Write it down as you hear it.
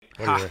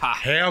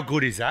How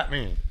good is that,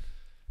 man?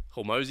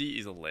 Hormozy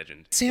is a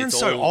legend. Sounds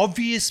so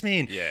obvious,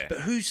 man. Yeah. But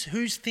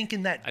who's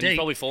thinking that And deep? he's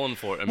probably fallen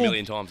for it a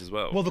million times as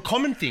well. Well, the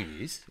common thing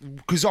is,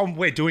 because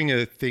we're doing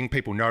a thing,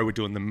 people know we're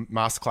doing the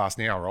masterclass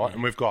now, right?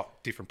 And we've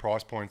got different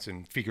price points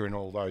and figuring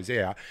all those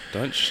out.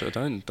 Don't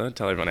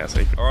tell everyone our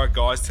secret. All right,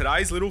 guys.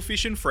 Today's Little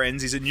Fish and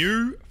Friends is a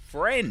new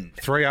friend.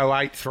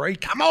 3083,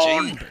 come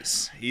on!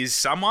 Jeepers. He's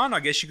someone, I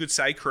guess you could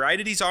say,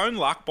 created his own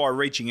luck by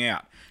reaching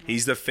out.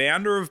 He's the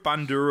founder of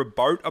Bundoora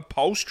Boat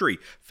Upholstery,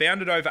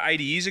 founded over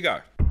 80 years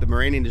ago. The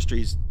marine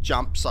industry's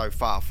jumped so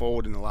far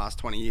forward in the last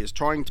 20 years.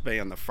 Trying to be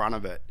on the front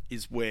of it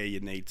is where you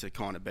need to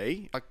kind of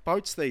be. Like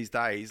boats these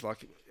days,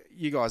 like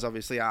you guys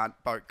obviously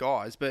aren't boat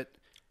guys, but,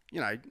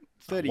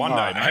 30 One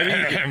day,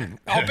 maybe.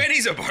 I bet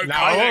he's a boat No,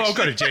 guy. I've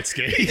got a jet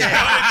ski.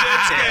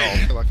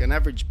 Like an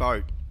average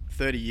boat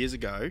 30 years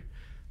ago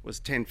was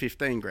 10,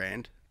 15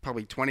 grand,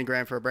 probably 20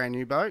 grand for a brand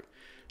new boat.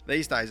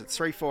 These days, it's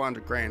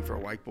 300-400 grand for a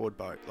wakeboard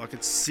boat. Like,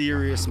 it's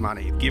serious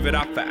money. Give it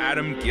up for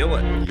Adam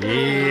Gillat.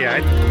 Yeah.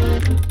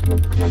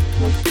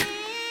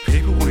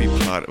 People want to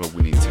be part of a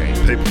winning team.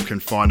 People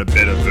can find a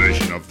better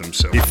version of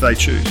themselves if they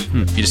choose.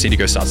 You just need to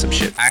go start some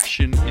shit.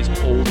 Action is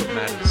all that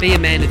matters. Be a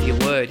man of your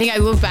word. I think I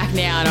look back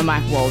now and I'm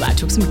like, whoa, that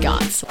took some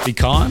guts. Be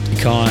kind, be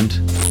kind,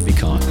 be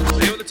kind.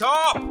 See you at the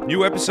top.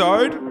 New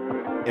episode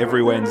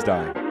every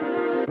Wednesday.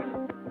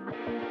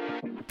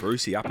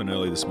 Brucey up and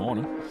early this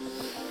morning.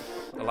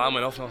 Alarm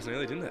went off nice and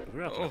early, didn't it? We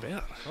were up and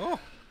about.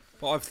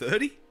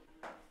 5:30?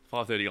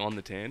 5:30 on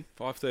the tan.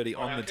 5:30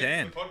 on the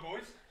tan. Pod,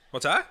 boys.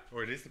 What's that?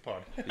 Or it is the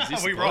pod. Is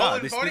this we the pod?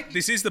 rolling, This- buddy?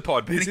 This is the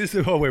pod, Benny. This is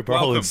we're rolling.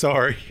 Welcome.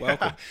 Sorry.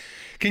 Welcome.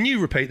 Can you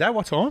repeat that?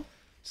 What time?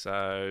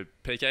 So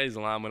PK's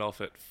alarm went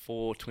off at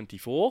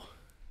 4:24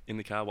 in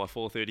the car by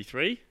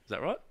 4:33. Is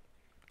that right?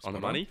 On the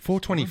money.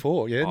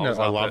 4:24. Yeah. I was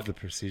I up love at- the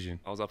precision.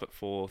 I was up at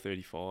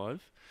 4:35,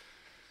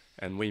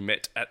 and we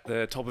met at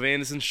the top of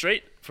Anderson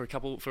Street for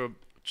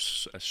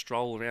a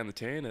stroll around the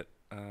tan at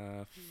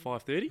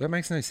 5:30. That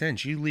makes no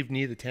sense. You live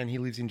near the town. He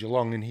lives in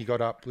Geelong, and he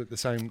got up at the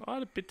same. I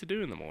had a bit to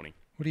do in the morning.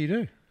 What do you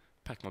do?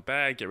 Pack my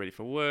bag, get ready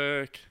for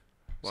work.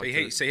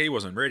 He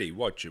wasn't ready.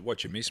 What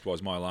you missed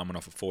was my alarm went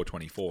off at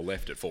 4:24,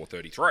 left at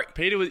 4:33.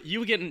 Peter, you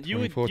were getting you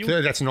were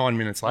 4:30. That's 9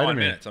 minutes later, 9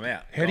 man. minutes, I'm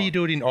out. How do you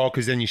do it in? Oh,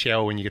 because then you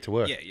shower when you get to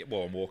work. Yeah,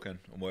 well, I'm working.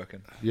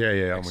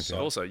 Yeah, I'm with you.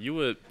 also you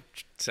were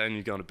saying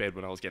you're going to bed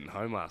when I was getting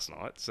home last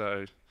night.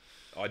 So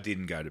I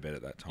didn't go to bed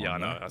at that time. yeah, I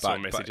know. though. I saw a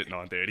But- message at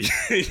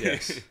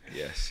 9:30.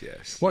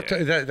 Yes. What?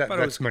 Yeah.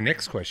 That's my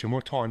next question.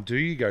 What time do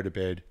you go to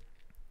bed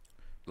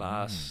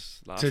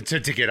last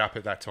to get up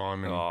at that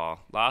time and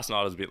last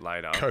night was a bit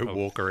later. go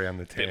walk around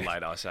the A bit town?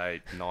 later, I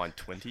say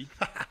 9:20.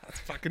 That's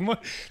fucking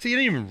what? So you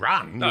didn't even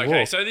run. No, you okay,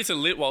 walk. so this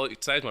is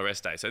today's my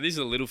rest day. So this is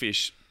a little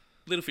fish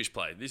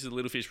play. This is a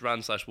little fish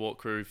run / walk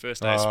crew.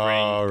 First day of spring.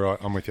 Oh, right.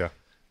 I'm with you.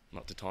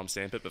 Not to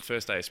timestamp it, but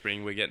first day of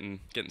spring, we're getting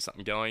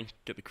something going,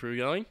 get the crew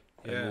going,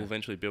 and we'll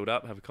eventually build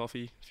up, have a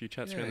coffee, a few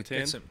chats around the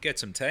tan. Get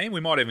some team. We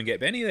might even get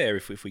Benny there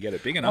if we get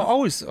it big enough.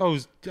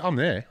 I'm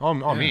there.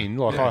 I'm in.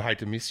 Like I hate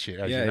to miss shit,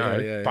 as you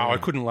know. But I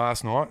couldn't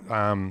last night.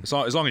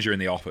 As long as you're in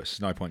the office,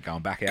 no point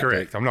going back out.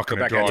 Correct. I'm not go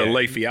going back out drive. to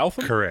Leafy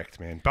Alpha. Correct,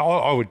 man. But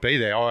I would be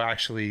there. I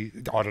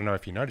don't know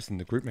if you noticed in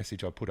the group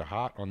message, I put a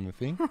heart on the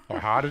thing. I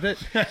hearted it.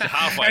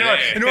 Halfway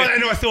and,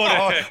 there. I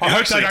thought, I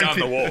hope they actually don't done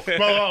the walk.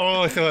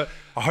 Well, I thought,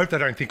 I hope they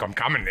don't think I'm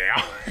coming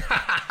now.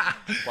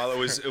 Well, it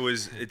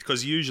was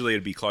because usually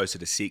it'd be closer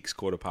to 6,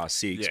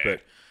 6:15. Yeah.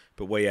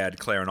 But we had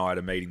Claire and I had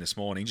a meeting this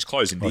morning, just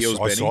closing deals.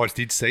 Benny. I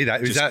did see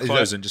that. Is that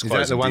closing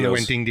the one that deals.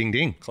 went ding, ding,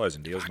 ding?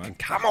 Closing deals, mate.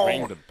 Come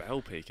Ring on. the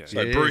bell, PK.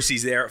 So Yeah.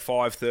 Brucey's there at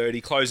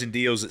 5:30, closing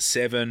deals at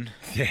 7.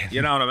 Yeah.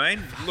 You know what I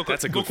mean?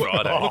 That's a good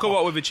Friday. Look at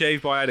what we've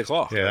achieved by 8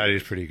 o'clock. Yeah, that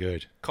is pretty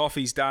good.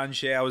 Coffee's done,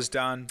 showers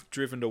done,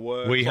 driven to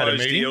work. We had a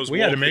closed meeting. Deals,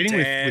 We had a walked the meeting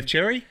tan. with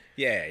Cherry.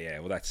 Yeah.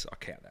 Well, I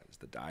count that as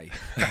the day.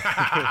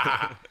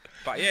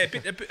 But yeah,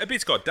 a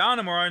bit's got done,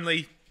 and we're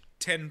only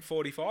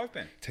 10:45,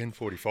 Ben.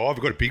 10:45.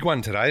 We've got a big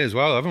one today as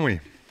well, haven't we?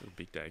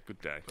 Big day, good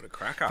day. What a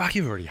cracker. Fuck,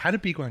 you've already had a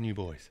big one, you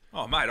boys.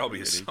 Oh, mate, I'll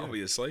be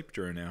asleep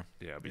during now.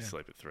 Yeah, I'll be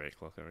asleep at 3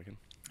 o'clock, I reckon.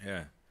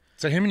 Yeah.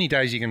 So how many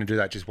days are you going to do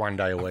that? Just one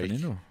day a week?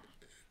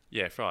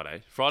 Yeah,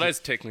 Friday. Friday's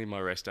technically my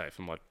rest day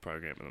for my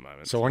program at the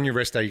moment. So on your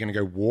rest day, you're going to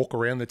go walk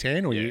around the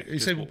town? Or you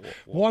just said, walk.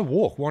 why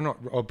walk? Why not?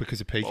 Oh,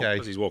 because of PK.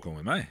 Because he's walking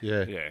with me.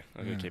 Yeah. yeah,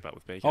 I'm going to keep up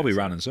with PK. I'll be so-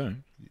 running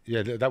soon.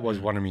 Yeah, that was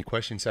one of my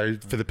questions. So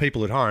for the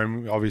people at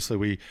home, obviously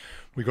we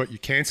got your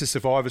cancer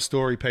survivor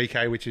story,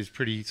 PK, which is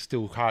pretty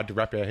still hard to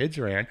wrap our heads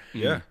around.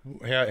 Yeah.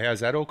 How's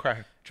that all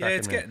tracking? Yeah,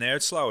 it's getting there.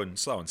 It's slow and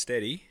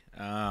steady.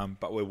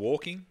 But we're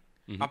walking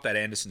up that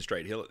Anderson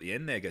Street hill at the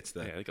end. There gets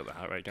the Yeah, they got the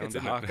heart rate going. gets the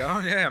didn't heart it?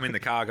 going. Yeah, I'm in the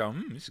car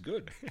going. This is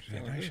good.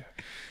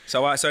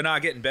 So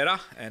getting better,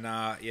 and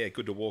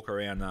good to walk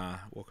around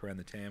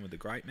the town with the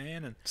great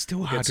man, and Still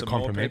we'll hard get to some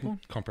more people.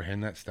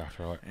 comprehend that stuff,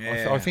 right?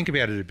 Yeah. I think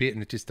about it a bit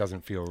and it just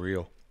doesn't feel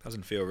real.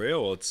 Doesn't feel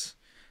real. It's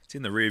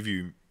in the rear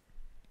view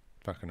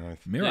Fucking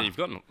oath. mirror. Yeah, you've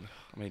gotten.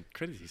 I mean,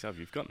 credit to yourself.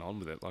 You've gotten on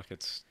with it. Like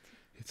it's.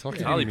 It's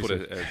like Harley it put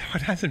it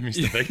hasn't missed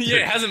a beat. Yeah,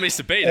 it hasn't missed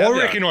a beat. I have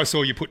ya? reckon I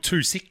saw you put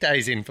 2 sick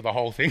days in for the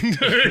whole thing,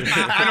 dude. And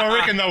I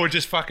reckon they were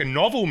just fucking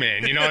novel,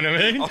 man. You know what I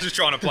mean? I was just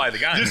trying to play the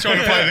game. Just trying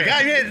to play the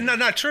game. Yeah,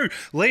 no, true.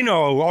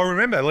 Lino, I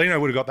remember Lino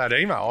would have got that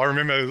email. I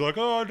remember it was like,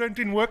 oh, it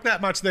didn't work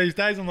that much these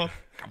days. I'm like,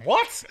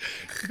 what?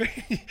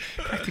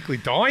 Practically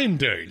dying,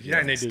 dude. You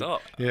don't need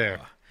stop. to. Yeah.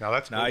 No,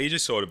 that's No, good. you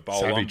just sort of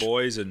bowl Savage. on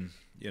boys and,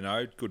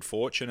 good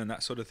fortune and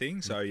that sort of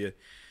thing. So you're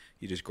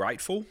just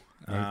grateful.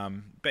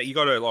 But you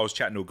got to, I was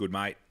chatting to a good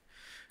mate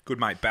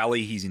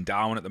Bally. He's in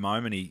Darwin at the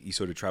moment. He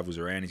sort of travels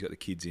around. He's got the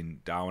kids in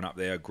Darwin up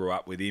there. I grew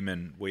up with him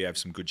and we have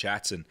some good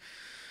chats. And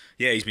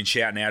yeah, he's been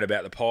shouting out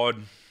about the pod.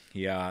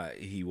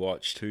 He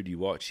watched, who did he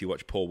watch? He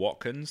watched Paul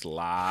Watkins.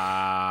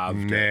 Loved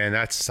it. Man,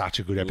 that's such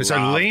a good episode.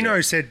 Loved Lino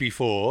it. said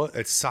before,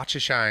 it's such a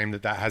shame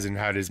that hasn't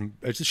had as...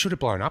 It should have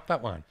blown up,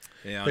 that one.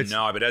 Yeah, I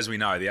know, but as we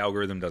know, the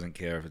algorithm doesn't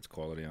care if it's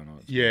quality or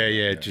not. Yeah,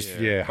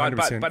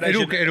 100%. But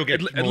it'll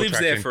get it more lives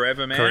there traction.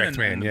 forever, man. Correct,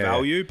 man. And Yeah.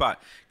 value, but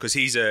because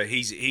he's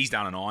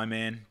done an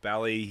Ironman,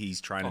 Bally.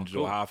 He's training to do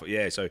cool. a half.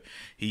 Yeah, so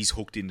he's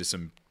hooked into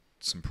some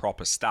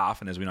proper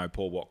stuff. And as we know,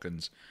 Paul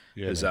Watkins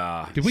is.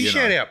 Did we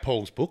shout out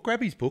Paul's book?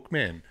 Grab his book,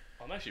 man.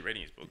 I'm actually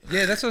reading his book.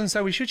 Yeah, that's what I'm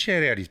saying. We should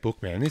shout out his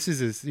book, man. This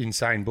is an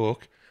insane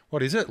book.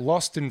 What is it?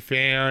 Lost and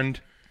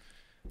Found.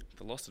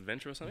 The Lost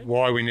Adventure or something?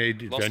 Why we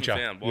need Lost adventure.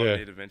 and Found. Why we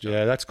need adventure.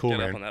 Yeah, that's cool, Get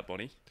man. up on that,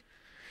 Bonnie.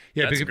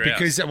 Yeah, That's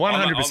because grouse.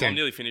 100%. I'm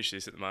nearly finished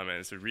this at the moment.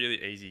 It's a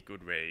really easy,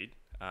 good read.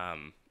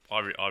 I'm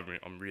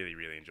really,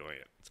 really enjoying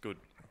it. It's good.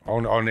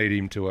 I'll need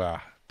him to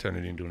turn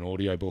it into an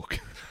audio book.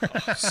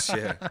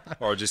 Yeah,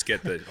 or just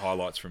get the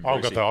highlights from.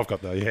 I've Brucey.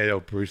 got the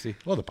old Brucey.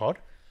 Or the pod.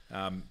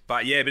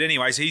 But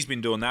anyways, he's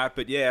been doing that.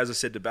 But yeah, as I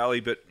said to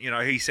Bally, but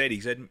he said,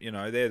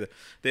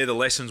 they're the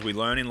lessons we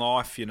learn in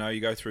life. You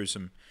go through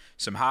some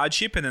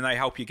hardship, and then they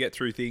help you get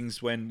through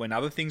things when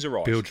other things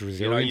arise. Builds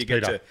resilience, You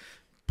get Peter.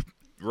 to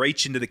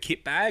reach into the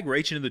kit bag,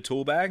 reach into the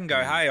tool bag, and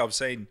go, hey, I've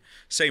seen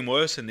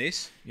worse than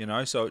this.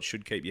 So it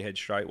should keep your head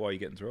straight while you're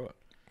getting through it.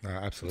 No, It's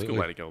a absolutely. good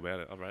way to go about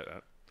it. I rate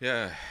that.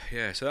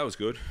 Yeah. So that was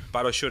good.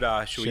 But I should we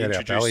out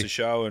introduce Bally. the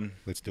show and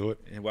Let's do it.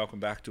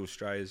 welcome back to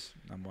Australia's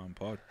 #1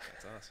 pod.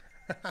 That's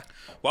us.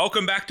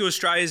 Welcome back to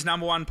Australia's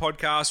 #1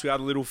 podcast. We are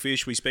the Little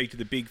Fish. We speak to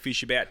the big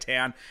fish about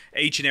town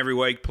each and every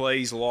week.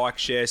 Please like,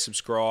 share,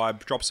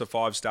 subscribe. Drop us a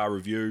 5-star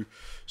review.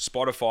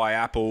 Spotify,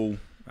 Apple.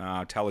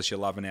 Tell us you're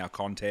loving our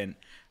content.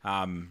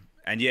 And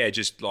yeah,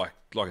 just like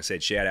I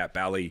said, shout out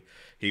Bally.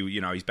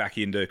 He's back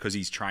into, because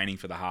he's training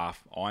for the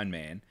half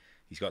Ironman.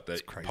 He's got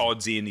the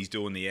pods in. He's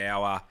doing the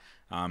hour.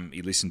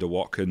 He listened to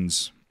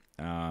Watkins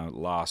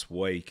last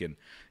week, and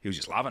he was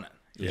just loving it.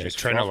 He was just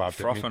Trenner loved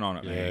it. frothing on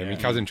it, Yeah, man. my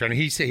cousin Trenner.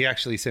 He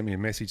actually sent me a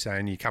message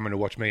saying, "You're coming to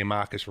watch me and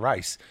Marcus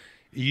race.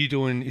 Are you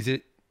doing? Is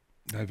it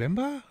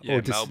November? Yeah,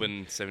 Or just-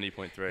 Melbourne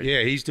 70.3.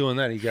 Yeah, he's doing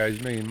that. He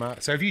goes, me and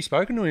Mark. So have you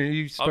spoken to him? Have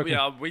you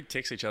spoken? We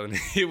text each other.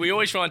 We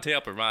always try and tee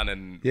up a run,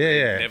 and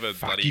Yeah. never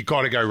Fuck, bloody. you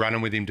got to go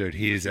running with him, dude.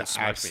 He is an He'll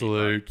smack me,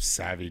 absolute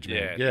savage,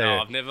 man. Yeah, no,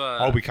 I've never-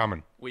 I'll be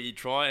coming. We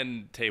try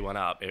and tee one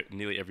up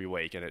nearly every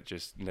week, and it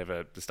just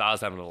never. The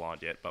stars haven't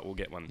aligned yet, but we'll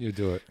get one. You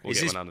do it. We'll Is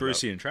get this one under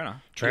Brucey the and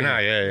Trenner?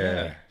 Trenner,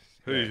 yeah.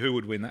 Who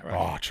would win that race?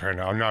 Oh,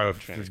 Trenner. I know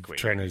if Trenner's quick.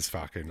 Trenner's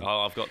fucking. belt.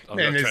 Oh, I've got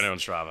Man, there's- Trenner on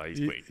Strava. He's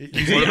quick.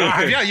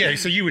 yeah.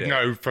 So you would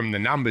know from the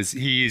numbers,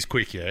 he is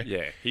quick, yeah.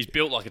 Yeah, he's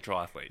built like a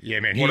triathlete. Yeah,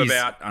 man. What he's-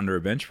 about under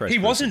a bench press? He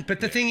wasn't, but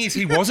the thing is,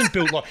 he wasn't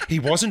built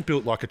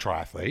like a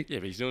triathlete. Yeah,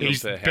 but he's doing it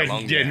for how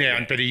long Yeah, now?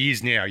 now, but he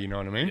is now. You know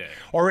what I mean? Yeah.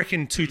 I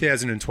reckon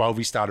 2012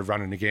 he started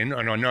running again,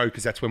 and I know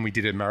because that's when we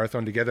did a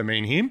marathon together, me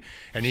and him.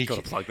 And he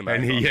Gotta plug the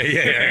and he, marathon.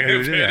 yeah.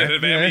 We've heard it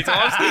about many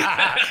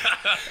times.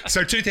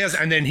 So 2000,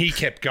 and then he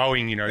kept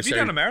going. You know, Have you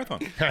done a marathon?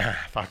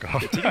 Fuck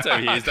off. Tickets over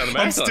here. He's done a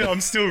marathon.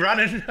 I'm still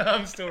running.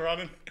 I'm still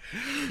running.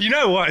 You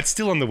know what? It's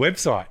still on the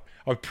website.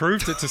 I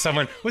proved it to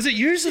someone. Was it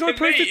you that I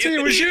proved it to?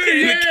 It was you.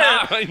 In Yeah.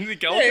 the car, in the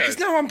Gold Yeah, Coast. because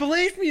no one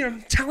believed me.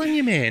 I'm telling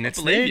you, man.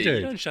 It's there, Believe you. You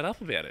dude. don't shut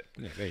up about it.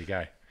 Yeah, there you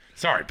go.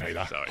 Sorry,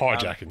 Peter. Sorry.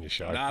 Hijacking your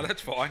show. No,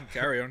 that's fine.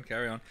 Carry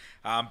on.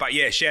 But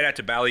yeah, shout out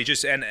to Bally,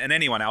 and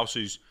anyone else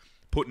who's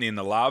putting in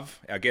the love.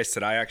 Our guest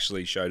today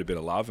actually showed a bit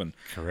of love, and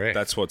Correct.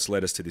 that's what's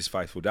led us to this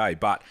faithful day.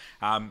 But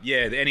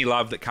yeah, any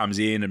love that comes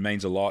in, it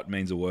means a lot,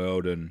 means the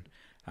world, and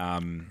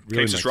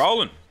keeps us makes-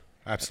 rolling,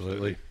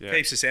 Absolutely. Yeah.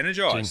 keeps us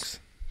energised. Jinx.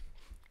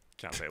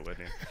 Can't say a word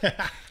now.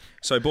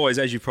 So, boys,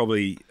 as you've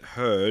probably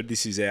heard,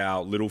 this is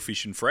our Little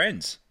Fish and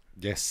Friends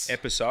Yes.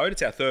 episode.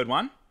 It's our third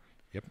one.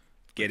 Yep.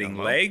 Getting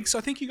legs.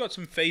 I think you got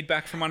some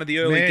feedback from one of the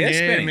early guests,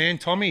 yeah, Benny. man.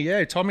 Tommy,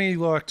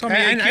 like Tommy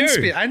and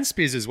EQ.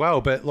 Spiz as well,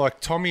 but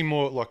like Tommy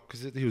more like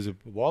because he was a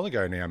while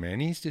ago now,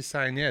 man. He's just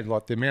saying, yeah,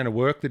 like the amount of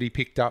work that he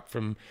picked up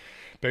from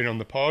being on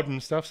the pod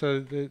and stuff.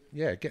 So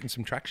yeah, getting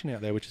some traction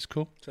out there, which is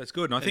cool. So it's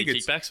good. And I think Any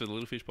it's kickbacks for the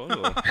Little Fish Pod?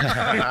 Or?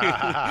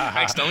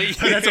 Thanks, Tommy.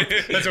 That's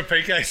what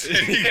PK said.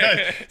 He goes,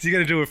 is he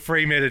going to do a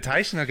free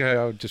meditation? I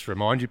go, I'll just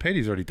remind you, Pete,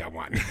 he's already done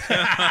one.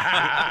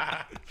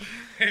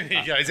 And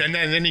he goes, and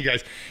then he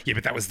goes, yeah,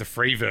 but that was the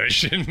free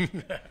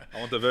version. I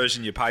want the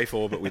version you pay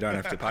for, but we don't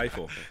have to pay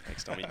for.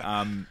 Thanks, Tommy.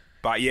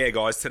 But yeah,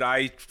 guys,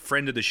 today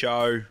friend of the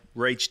show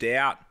reached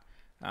out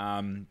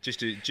just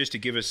to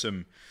give us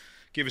some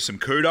give us some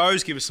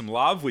kudos, give us some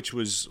love, which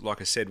was,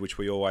 like I said, which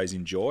we always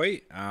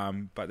enjoy.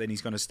 But then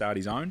he's going to start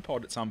his own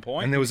pod at some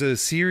point. And there was a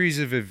series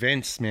of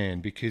events,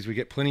 man, because we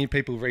get plenty of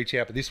people reach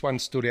out, but this one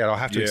stood out. I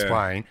have to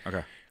explain.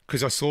 Okay.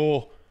 Because I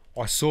saw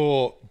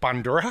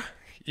Bundoora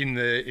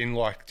in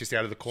like just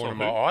out of the corner of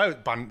my eye,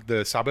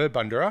 the suburb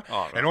Bundoora.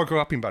 Oh, right. And I grew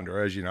up in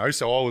Bundoora, as you know,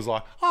 so I was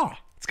like,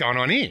 what's going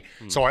on here?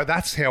 So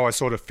that's how I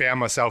sort of found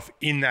myself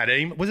in that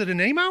email. Was it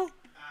an email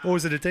or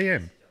was it a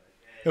DM?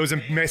 It was a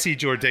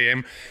message or a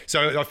DM.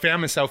 So I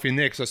found myself in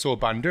there because I saw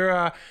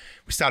Bundoora.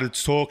 We started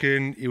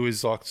talking. It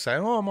was like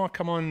saying, I might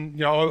come on.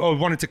 You know, I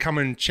wanted to come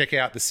and check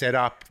out the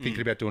setup,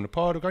 thinking about doing a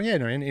pod. I'm going, yeah,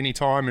 no, any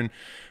time. And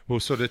we're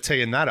sort of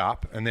teeing that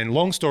up. And then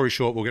long story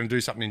short, we're going to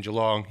do something in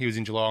Geelong. He was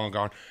in Geelong. I'm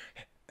going,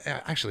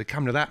 actually,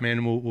 come to that, man,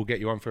 and we'll get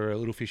you on for a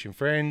Little Fish and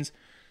Friends.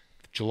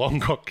 Geelong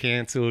got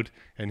cancelled,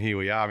 and here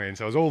we are, man.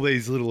 So it was all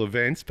these little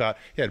events, but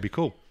yeah, it'd be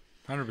cool.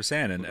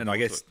 100%. And I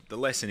guess the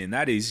lesson in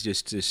that is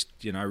just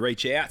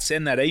reach out,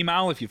 send that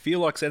email if you feel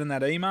like sending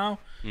that email.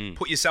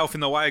 Put yourself in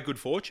the way of good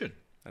fortune.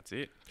 That's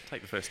it.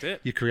 Take the first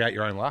step. You create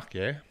your own luck,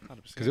 yeah.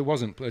 100%. Because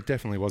it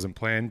definitely wasn't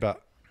planned,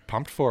 but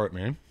pumped for it,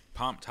 man.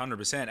 Pumped,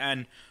 100%.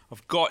 And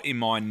I've got in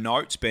my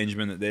notes,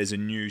 Benjamin, that there's a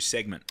new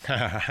segment.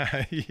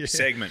 Yeah.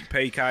 Segment.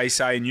 PK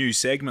say new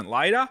segment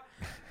later.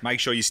 Make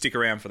sure you stick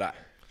around for that.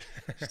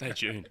 Stay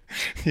tuned.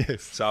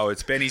 Yes. So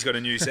it's Benny's got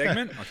a new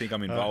segment. I think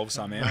I'm involved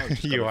somehow.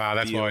 You are.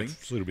 That's why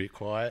it's a little bit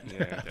quiet.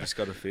 Yeah. Just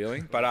got a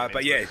feeling.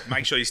 But yeah,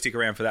 make sure you stick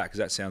around for that because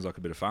that sounds like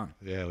a bit of fun.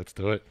 Yeah, let's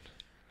do it.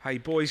 Hey,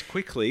 boys,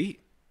 quickly,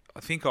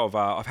 I think I've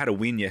had a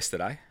win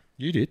yesterday.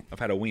 You did. I've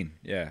had a win,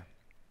 yeah.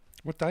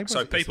 What day was So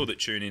it? people that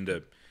tune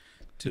into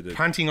the...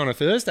 Punting on a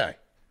Thursday.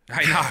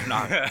 Hey, no.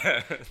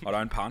 I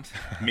don't punt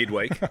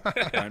midweek.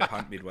 I don't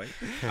punt midweek.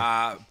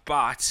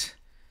 But,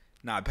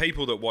 no,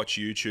 people that watch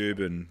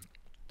YouTube and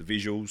the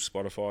visuals,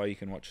 Spotify, you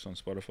can watch us on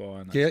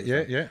Spotify. And that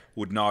sort of stuff,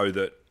 would know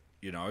that,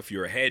 you know, if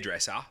you're a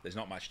hairdresser, there's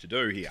not much to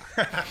do here.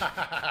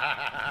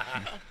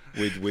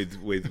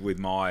 with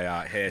my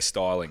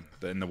hairstyling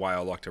and the way I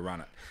like to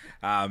run it.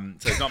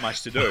 So there's not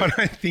much to do. I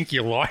don't think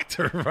you like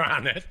to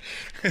run it.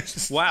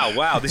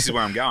 Wow, this is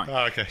where I'm going.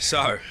 Oh, okay.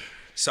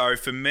 So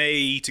for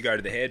me to go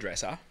to the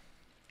hairdresser,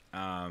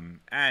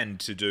 and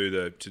to do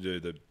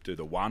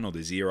the 1 or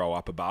the 0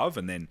 up above,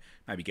 and then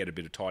maybe get a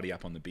bit of tidy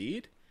up on the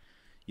beard,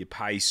 you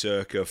pay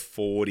circa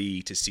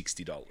 $40 to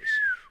 $60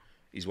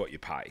 is what you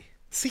pay.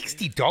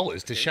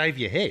 $60 to shave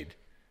your head?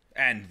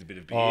 And a bit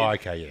of beard. Oh,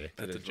 okay, yeah.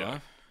 That's a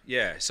joke.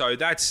 Yeah, so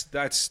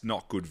that's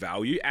not good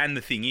value. And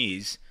the thing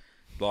is,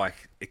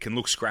 like, it can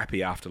look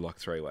scrappy after like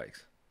 3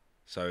 weeks.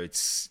 So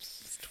it's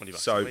 $20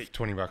 so, a week.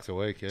 $20 a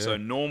week, yeah. So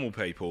normal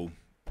people,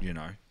 you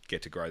know,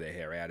 get to grow their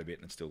hair out a bit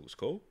and it still looks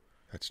cool.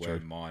 That's Where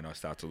true. mine, I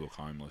start to look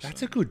homeless.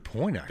 That's a good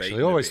point, actually. beaten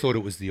I a always bit. thought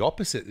it was the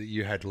opposite, that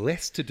you had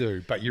less to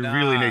do, but you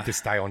really need to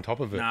stay on top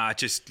of it. Nah, it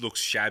just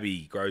looks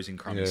shabby, grows in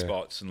crummy Yeah.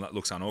 spots, and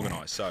looks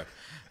unorganised. So,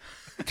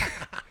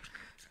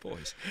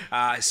 boys.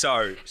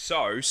 So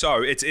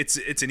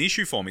it's an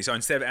issue for me. So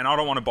instead, and I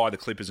don't want to buy the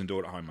clippers and do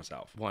it at home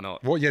myself. Why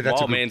not? Well, yeah, that's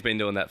a Wild good- man's been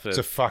doing that for It's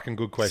a fucking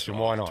good question.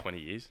 Why not? 20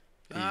 years.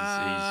 He's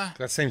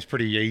That seems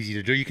pretty easy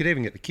to do. You could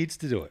even get the kids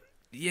to do it.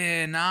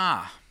 Yeah,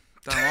 nah,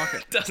 don't like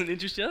it. doesn't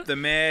interest you? The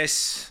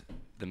mess,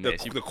 The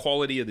mess. the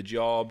quality of the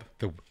job,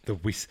 The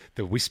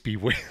wispy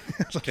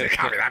there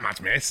can't be that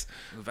much mess.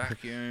 the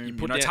vacuum.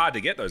 put It's down- hard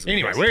to get those.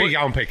 Anyway, little where are bits. you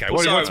going, PK?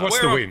 What's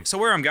where the I'm- win? So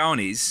where I'm going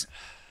is,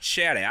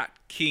 shout out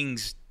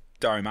King's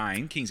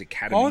Domain, King's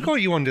Academy. Oh, I got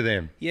you onto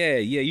them. Yeah,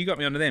 you got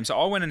me onto them. So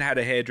I went and had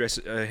a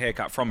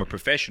haircut from a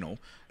professional.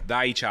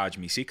 They charged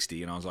me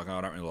 $60, and I was like, oh,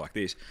 I don't really like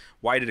this.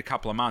 Waited a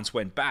couple of months,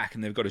 went back,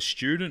 and they've got a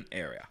student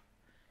area.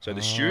 So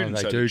the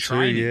students, they so do the too.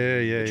 training,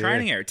 Yeah, the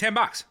training area,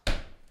 $10.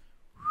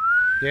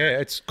 Yeah,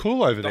 it's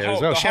cool over there as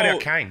well. Shout out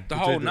Kane. The the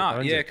whole dude that nut.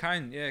 owns Yeah,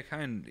 it.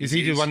 Kane. Is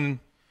he the one?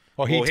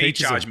 Oh, he Well, he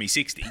teaches charged them. me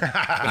 $60,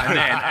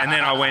 and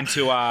then I went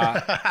to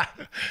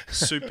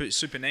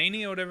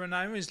Supernini or whatever her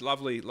name is,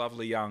 lovely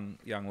young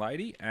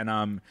lady,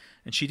 and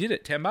she did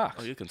it $10.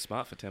 Oh, you're looking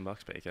smart for $10,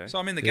 PK. So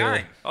I'm in the Yeah.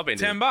 game. I've been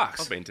to $10.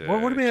 I've been to.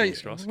 What about-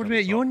 King's Cross a what couple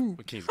about you of and-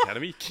 times. King's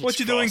Academy? What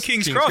you doing,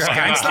 King's King's Cross, Cross.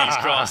 gangster? King's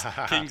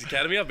Cross, King's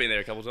Academy. I've been there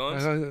a couple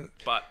of times,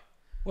 but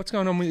What's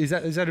going on with is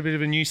that a bit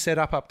of a new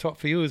setup up top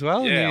for you as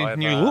well? yeah, new, I have,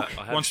 new look.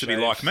 I have Wants to be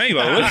shaved- like me,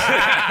 by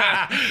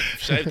the way.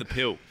 Shaved the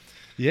pill.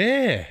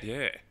 Yeah.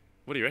 Yeah.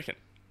 What do you reckon?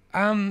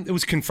 It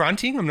was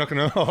confronting. I'm not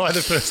going to lie.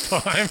 The first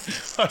time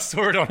I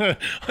saw it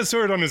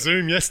on a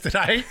Zoom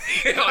yesterday,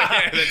 Oh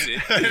yeah, that's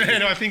it.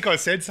 and I think I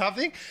said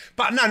something.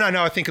 But no.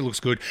 I think it looks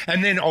good.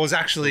 And then I was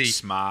actually.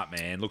 Smart,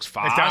 man. Looks It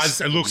fast.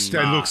 does. It looks.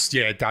 Smart.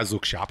 Yeah, it does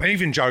look sharp. And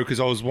even Joe, because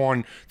I was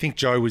I think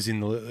Joe was in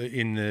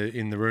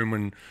the room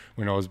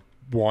when I was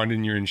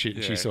winding you and shit.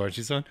 And she Yeah. saw it.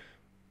 She's like,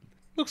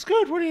 "Looks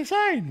good. What are you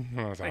saying?"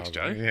 And I was Thanks, like,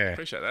 Joe. Yeah.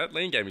 Appreciate that.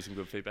 Lean gave me some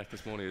good feedback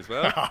this morning as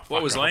well.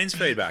 What was Lane's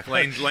feedback?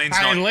 Lane's Hey,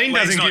 not, and Lean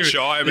Lane's doesn't not give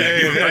shy about yeah,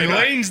 giving and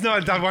feedback. Lean's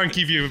not. That won't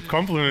give you a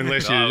compliment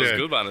unless you. Oh, it was yeah. a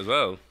good one as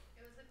well.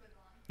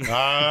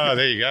 Ah,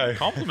 there you go.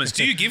 Compliments.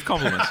 Do you give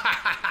compliments?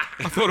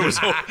 I thought it was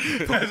all.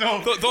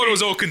 thought it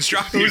was all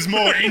constructive. It was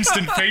more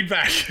instant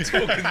feedback.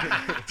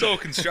 It's all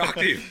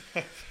constructive.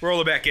 We're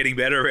all about getting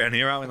better around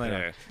here, aren't we? Leno?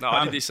 Yeah. No,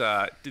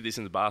 I did this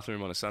in the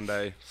bathroom on a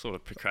Sunday. Sort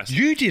of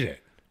procrastinating. You did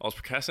it. I was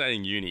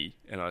procrastinating uni,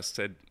 and I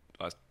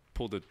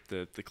pulled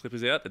the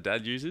clippers out the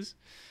dad uses,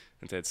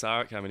 and said,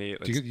 "Sarah, come in here."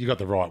 You got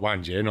the right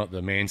ones, yeah, not the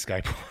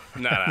Manscaped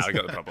one. No, I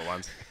got the proper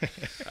ones.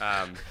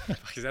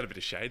 Is that a bit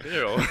of shade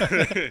there? Or?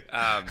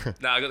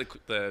 No, I got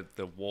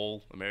the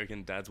Wall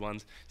American dad's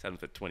ones. He's had them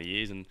for 20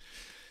 years, and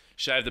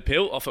shaved the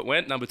pill. Off it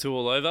went, number 2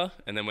 all over,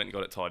 and then went and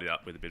got it tidied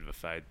up with a bit of a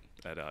fade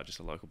at just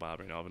a local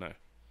barber in Ivanhoe.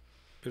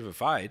 Bit of a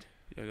fade.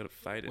 Yeah, I got it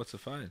faded. What's a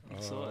fade?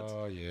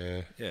 Oh,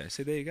 yeah. Yeah,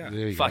 see, there you go.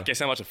 There you Fuck, go. guess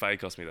how much a fade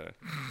cost me, though?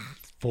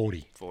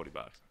 40. $40.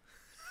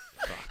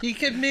 You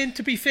get men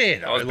to be fair,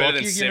 though. I was better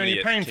than you're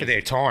 70 paying at for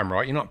their time,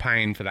 right? You're not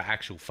paying for the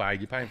actual fade.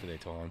 You're paying for their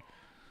time.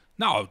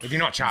 No, If you're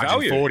not charging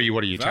value. 40,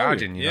 what are you Value.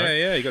 charging? You know?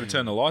 Yeah, you got to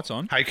turn the lights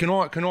on. Hey, can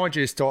I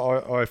just?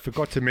 I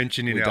forgot to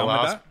mention in We our done with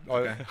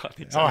last. I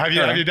think so. Oh, have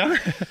you done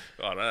it?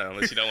 I don't know,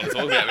 unless you don't want to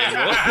talk about me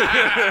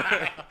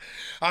anymore.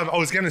 I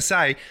was going to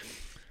say,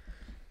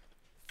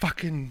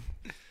 fucking.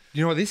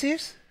 You know what this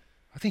is?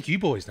 I think you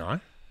boys know.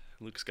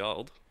 Looks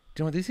gold.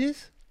 Do you know what this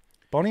is?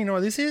 Bonnie, you know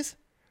what this is?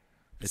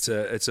 It's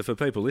a for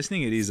people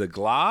listening. It is a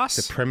glass.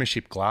 The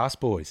Premiership Glass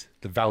Boys,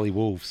 the Valley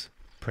Wolves,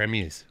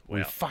 premiers. We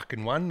Wow.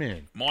 fucking won,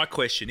 man. My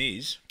question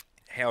is,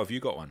 how have you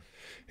got one?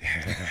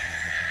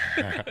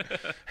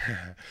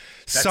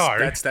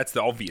 That's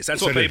the obvious.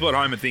 That's what So people at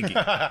home are thinking.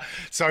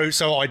 So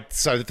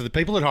for the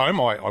people at home,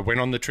 I went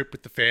on the trip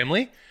with the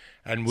family,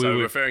 and we So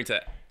were referring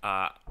to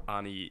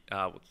Annie,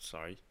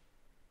 sorry.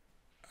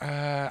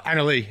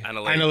 Annalee,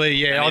 Annalee.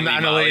 yeah, on the Annalee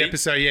Annalee Marley.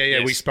 episode, yeah,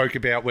 we Yes. spoke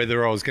about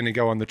whether I was going to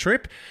go on the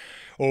trip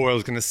or I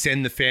was going to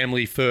send the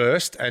family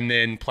first and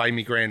then play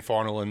me grand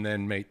final and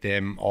then meet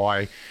them.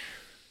 I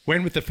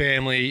went with the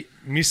family,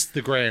 missed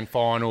the grand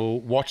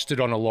final, watched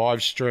it on a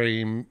live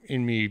stream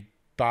in me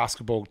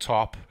basketball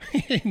top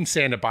in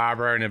Santa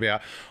Barbara, and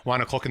about 1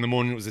 o'clock in the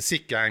morning. It was a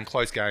sick game,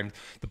 close game.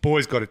 The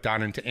boys got it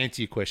done, and to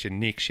answer your question,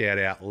 Nick, shout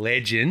out,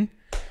 legend.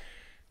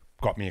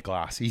 Got me a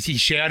glass. He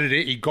shouted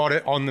it. He got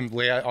it on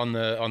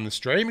the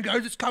stream. He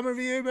goes, "It's coming for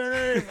you,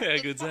 man." How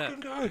good's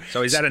that?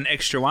 So is that an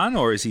extra one,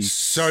 or is he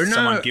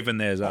someone given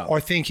theirs up?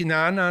 I think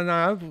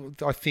no.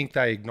 I think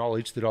they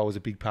acknowledged that I was a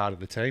big part of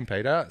the team,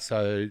 Peter.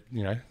 So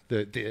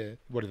the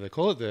what do they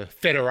call it? The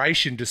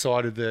federation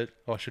decided that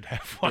I should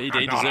have one.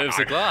 BD deserves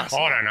the glass.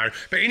 I don't know.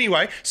 But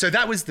anyway, so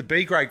that was the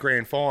B grade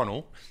grand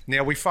final.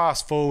 Now we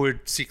fast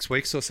forward 6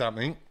 weeks or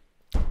something.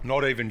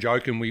 Not even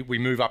joking. We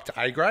move up to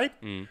A grade,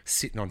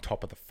 sitting on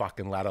top of the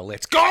fucking ladder.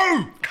 Let's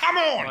go! Come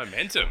on!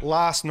 Momentum.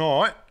 Last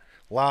night.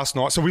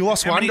 So we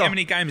lost How one.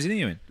 many games in are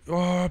you in?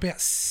 Oh,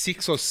 about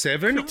 6 or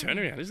 7.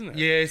 Turnaround, isn't it?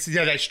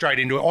 Yeah, they straight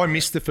into it. I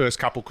missed the first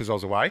couple because I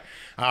was away.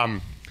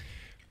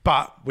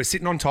 But we're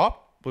sitting on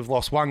top. We've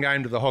lost one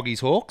game to the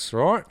Hoggies Hawks,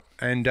 right?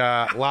 And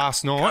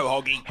last night,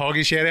 Go Hoggy.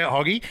 Hoggy, shout out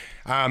Hoggy.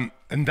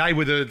 And they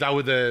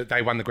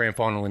won the grand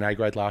final in A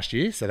grade last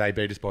year, so they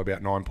beat us by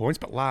about 9 points.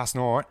 But last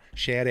night,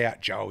 shout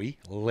out Joey,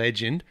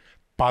 legend,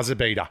 buzzer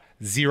beater,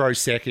 0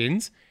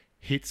 seconds,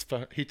 hits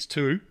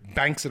 2,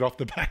 banks it off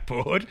the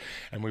backboard,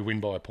 and we win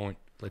by a point.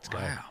 Let's go.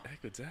 How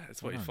good's that?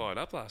 That's what you fired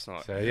up last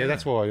night. So yeah,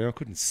 that's why I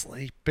couldn't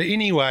sleep. But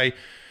anyway,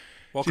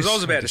 Well, because I was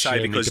Just about had to to say, share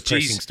my because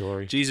depressing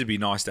story. geez, it'd be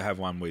nice to have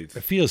one with.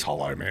 it feels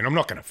hollow, man. I'm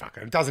not going to fuck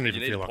it. It doesn't even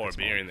You need feel to like pour a it's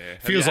beer mine. in there.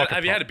 Feels like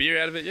Have you had a beer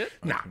out of it yet?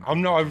 No,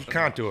 I'm not. I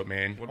can't do it,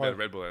 man. What about a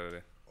Red Bull out of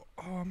there?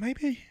 Oh,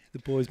 maybe the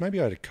boys. Maybe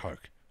I had a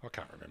Coke. I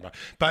can't remember.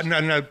 But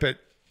no. But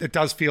it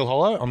does feel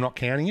hollow. I'm not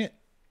counting it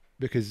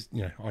because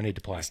I need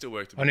to play. Still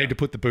work to be I need done. to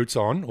put the boots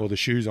on or the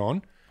shoes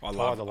on. I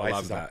tie the love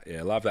laces that. up. Yeah,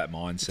 I love that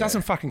mindset. It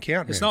doesn't fucking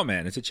count, man. It's not,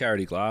 man. It's a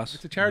charity glass.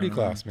 It's a charity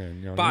class, man.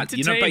 You know what I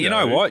mean? But you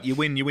know though. what? You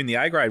win the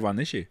A grade one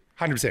this year.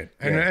 100%.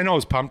 And I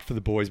was pumped for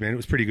the boys, man. It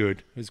was pretty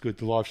good. It was good.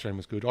 The live stream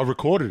was good. I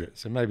recorded it,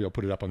 so maybe I'll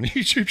put it up on the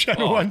YouTube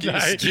channel one give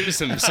day. us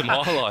some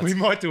highlights. We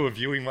might do a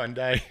viewing one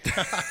day.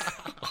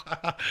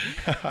 I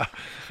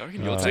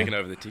reckon you're taking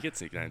over the tickets,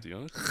 nickname, to be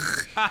honest.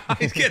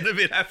 He's getting a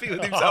bit happy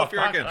with himself, you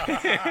reckon?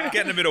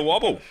 Getting a bit of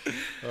wobble.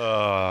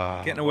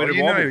 Getting a bit of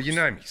wobble. you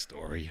know me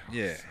story.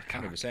 Yeah,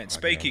 100%.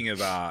 Speaking of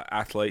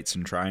athletes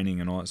and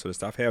training and all that sort of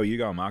stuff, how are you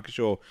going, Marcus?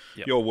 You're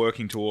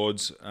working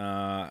towards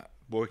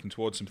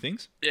some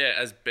things. Yeah,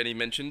 as Benny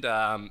mentioned,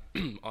 I'm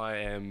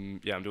doing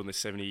the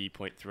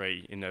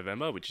 70.3 in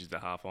November, which is the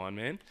half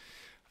Ironman.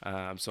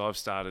 So I've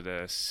started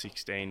a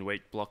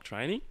 16-week block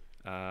training,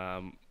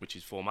 which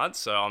is 4 months.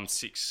 So I'm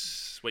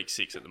week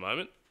 6 at the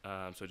moment.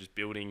 So just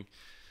building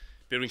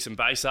some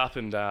base up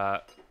and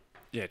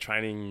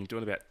training,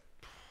 doing about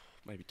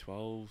maybe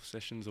 12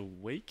 sessions a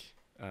week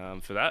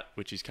for that,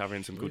 which is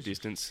covering some good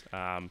distance.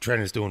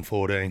 Trainer's doing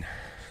 14.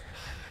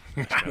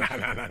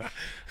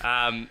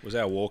 Was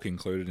our walk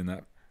included in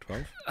that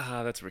 12?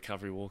 That's a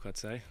recovery walk, I'd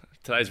say.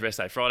 Today's rest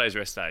day. Friday's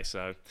rest day.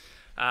 So,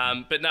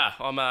 but no,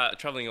 I'm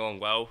travelling along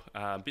well.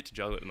 A bit to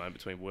juggle at the moment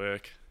between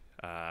work,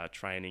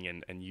 training,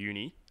 and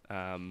uni.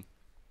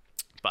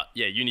 But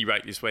yeah, uni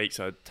break this week,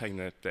 so taking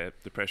the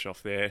pressure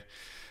off there.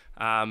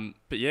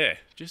 But yeah,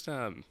 just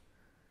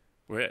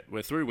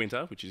we're through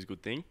winter, which is a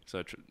good thing.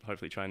 So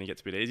hopefully training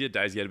gets a bit easier.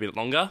 Days get a bit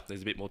longer.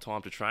 There's a bit more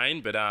time to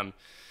train. But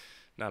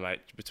no, mate.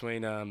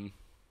 Between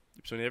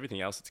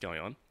everything else that's going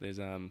on, there's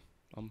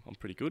I'm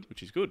pretty good,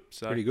 which is good.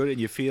 So Pretty good, and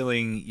you're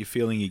feeling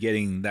you're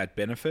getting that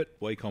benefit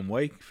week on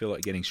week. You feel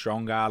like getting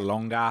stronger,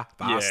 longer,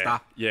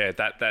 faster. Yeah.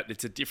 That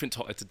it's a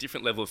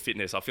different level of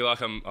fitness. I feel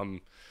like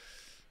I'm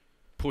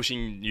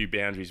pushing new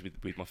boundaries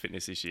with my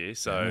fitness this year.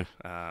 So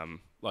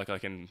like I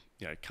can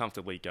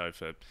comfortably go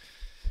for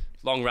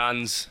long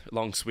runs,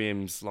 long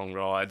swims, long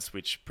rides,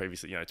 which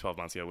previously 12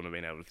 months ago I wouldn't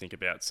have been able to think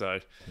about. So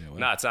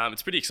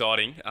it's pretty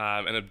exciting,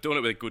 and I'm doing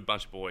it with a good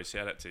bunch of boys.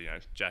 Shout out to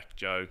Jack,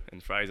 Joe,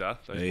 and Fraser.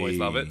 Those boys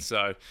love it.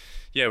 So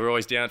yeah, we're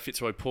always down at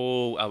Fitzroy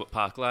Pool, Albert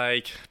Park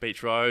Lake,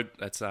 Beach Road.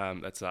 That's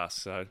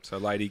us. So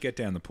lady, get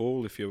down the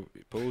pool if you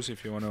want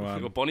to.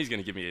 well, Bonnie's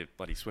going to give me a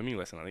bloody swimming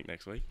lesson, I think,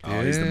 next week.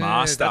 Oh, he's the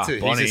master.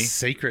 He's a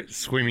secret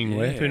swimming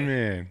weapon,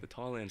 man. The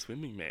Thailand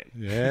swimming man.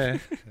 Yeah.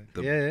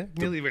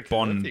 Nearly went to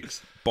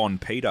Olympics.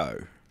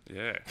 Bonpedo.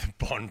 Yeah.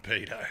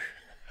 Bonpedo.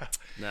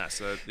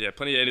 So yeah,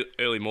 plenty of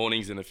early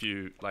mornings and a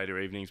few later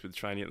evenings with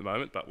training at the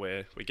moment, but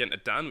we're getting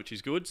it done, which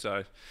is good.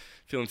 So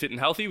feeling fit and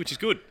healthy, which is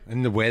good.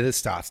 And the weather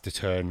starts to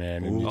turn,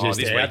 man. And you're just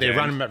this out there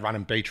weekend.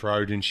 running Beach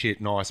Road and shit.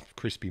 Nice,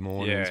 crispy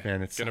mornings,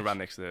 man. It's going to run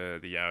next to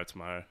the Yarra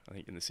tomorrow, I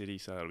think, in the city,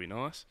 so that'll be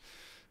nice.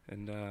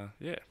 And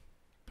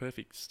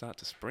perfect start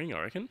to spring,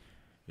 I reckon.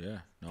 Yeah,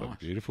 nice.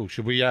 Beautiful.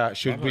 Should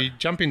we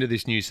jump into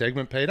this new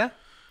segment, Peter?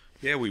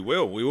 Yeah, we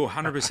will. We will,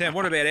 100%.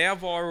 What about our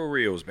viral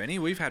reels, Benny?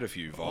 We've had a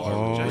few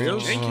viral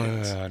reels.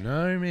 I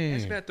know, man.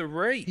 It's about the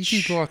reach. This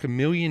is like 1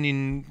 million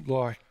in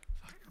like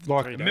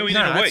 $1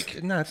 million in a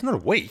week. No, it's not a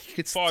week.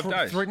 It's 5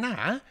 days.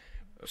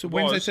 So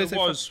Wednesday, Thursday, it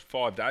was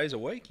 5 days a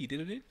week you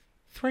did it in?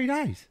 3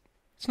 days.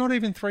 It's not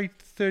even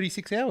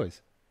 36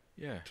 hours.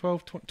 Yeah.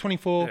 12,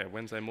 24. Yeah,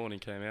 Wednesday morning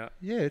came out.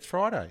 Yeah, it's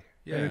Friday.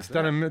 Yeah, and it's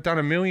done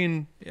a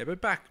million. Yeah, but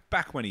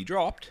back when he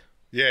dropped.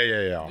 Yeah.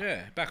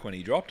 Yeah, back when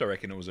he dropped, I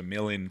reckon it was 1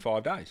 million in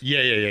 5 days.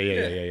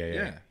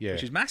 Yeah.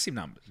 Which is massive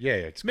numbers. Yeah,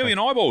 it's million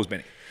eyeballs,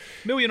 Benny.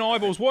 Million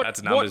eyeballs. What?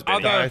 That's numbers,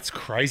 what Benny. other? It's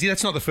crazy.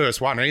 That's not the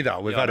first one either.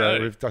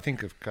 I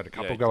think we've had a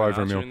couple go over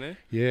 1 in million. there.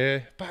 Yeah,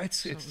 but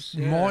it's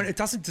mine. It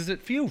doesn't. Does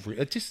it feel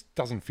real? It just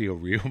doesn't feel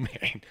real,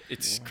 man.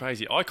 It's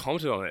crazy. I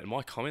commented on it, and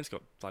my comments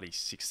got bloody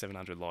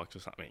 600-700 likes or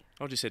something.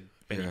 I just said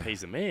Benny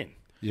P's the man.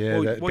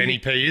 Yeah, Benny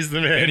P is the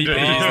man. Benny P is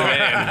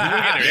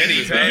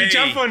the man.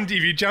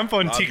 If you jump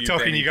on Love you,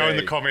 TikTok and you go in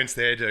the P. comments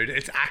there, dude,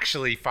 it's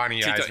actually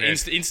funny. TikTok, man.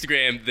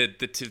 Instagram,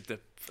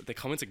 the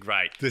comments are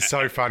great. They're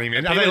so funny,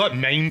 man. Are they like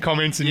mean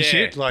comments and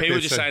shit? Like people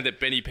just saying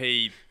that Benny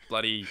P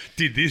bloody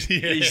did this.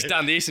 Yeah. He's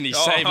done this and he's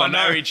saved my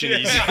marriage and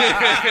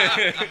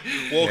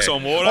he's Walks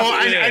on water.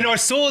 And I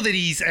saw that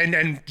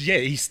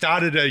he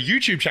started a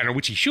YouTube channel,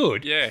 which he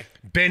should. Yeah.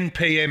 Ben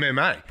P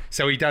MMA.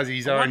 So he does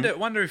his own.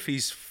 Wonder if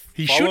he's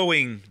He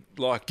following.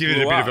 Like give it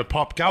a bit of a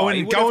pop. Go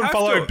and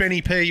follow to.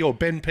 Benny P or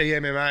Ben P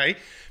MMA.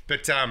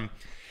 But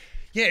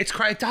it's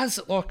great. It does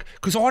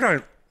because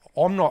I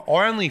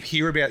only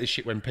hear about this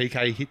shit when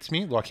PK hits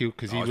me,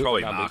 because it's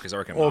probably Marcus, I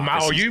reckon. Or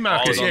you,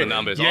 Marcus. I was on the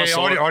numbers. Yeah,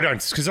 I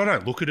don't because I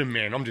don't look at them,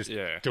 man. I'm just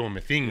doing my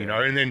thing,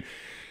 And then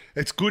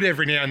it's good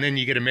every now and then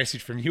you get a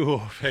message from you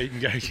or Pete and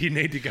go, you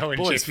need to go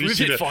and Boys, check we've this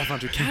hit shit.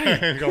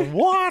 500k. And go,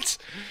 what?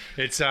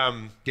 It's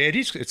it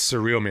is. It's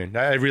surreal, man.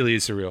 It really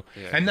is surreal,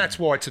 and that's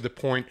why, to the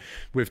point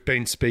we've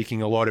been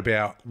speaking a lot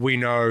about. We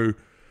know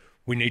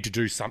we need to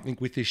do something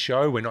with this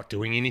show. We're not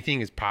doing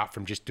anything apart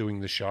from just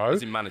doing the show.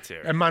 It's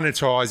monetary. And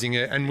monetizing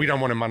it, and we don't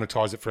want to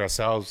monetize it for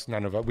ourselves.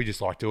 None of it. We just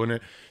like doing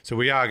it. So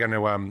we are going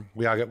to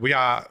we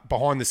are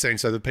behind the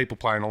scenes. So the people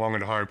playing along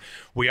at home,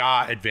 we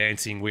are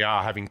advancing. We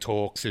are having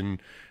talks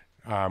and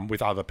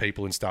with other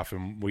people and stuff,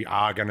 and we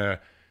are going to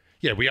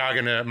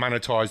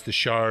monetize the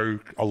show,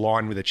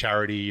 align with a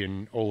charity,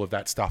 and all of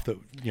that stuff that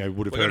would have.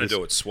 We're going to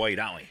do it sweet,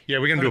 aren't we? Yeah,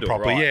 we're going to do it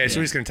properly. Right. Yeah, so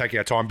we're just going to take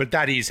our time, but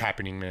that is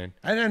happening, man.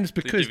 And it's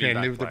because, giving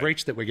man, back, the mate.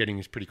 reach that we're getting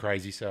is pretty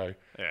crazy. So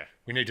Yeah.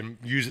 we need to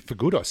use it for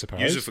good, I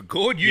suppose. Use it for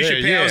good. Use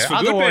your powers for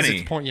Otherwise, good,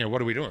 it's Benny. point.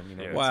 What are we doing?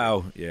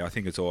 Well, I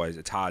think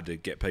it's hard to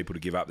get people to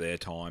give up their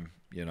time.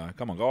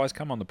 Come on, guys,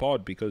 come on the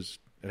pod because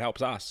it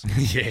helps us.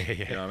 yeah.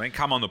 You know what I mean?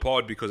 Come on the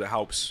pod because it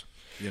helps.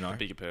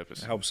 Bigger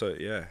purpose. Helps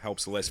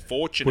the less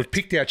fortunate. We've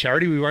picked our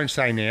charity. We won't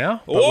say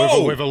now, but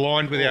Oh! we've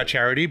aligned with our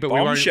charity. But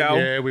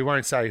Bombshell. we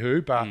won't say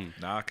who. But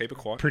Nah, keep it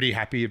quiet. pretty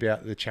happy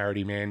about the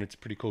charity, man. It's a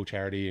pretty cool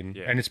charity, and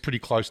it's pretty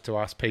close to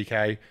us,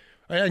 PK,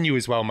 and you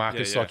as well,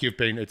 Marcus. Yeah. Like you've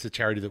been. It's a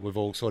charity that we've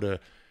all sort of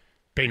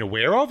been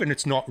aware of, and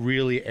it's not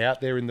really out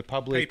there in the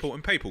public.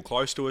 People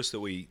close to us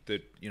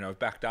that have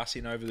backed us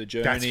in over the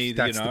journey.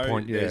 That's the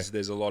point. Yeah.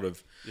 There's a lot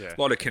of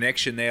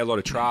connection there, a lot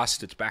of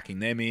trust. It's backing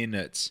them in.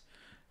 It's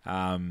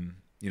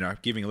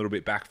giving a little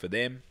bit back for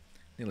them.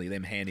 Nearly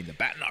them handing the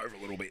baton over a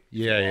little bit.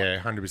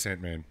 Yeah,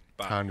 100%, man.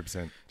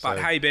 100%. But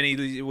hey,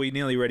 Benny, we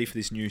nearly ready for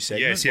this new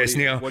segment? Yes.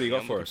 Now, what do you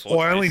got for us?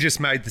 I only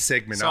just made the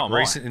segment So up am I.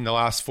 recent in the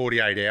last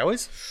 48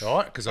 hours,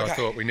 right? Because I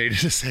thought we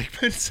needed a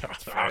segment, so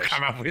I'll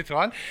come up with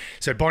one.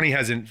 So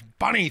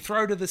Bonnie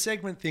throw to the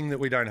segment thing that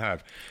we don't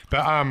have.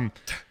 But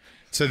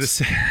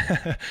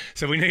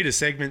so we need a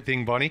segment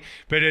thing, Bonnie.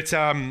 But it's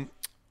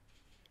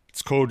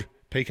It's called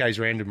PK's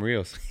Random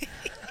Reels.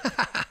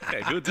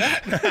 Yeah, good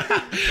that.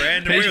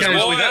 Random PK's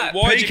reels.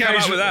 Why did you come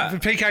up with that?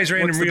 PK's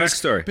Random What's the Reels.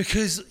 backstory?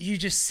 Because you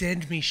just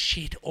send me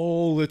shit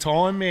all the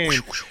time, man.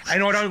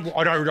 And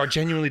I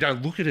genuinely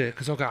don't look at it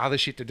because I've got other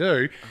shit to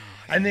do.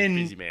 And then,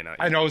 busy man, aren't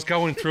you? and I was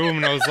going through them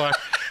and I was like,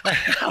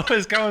 some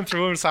of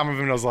them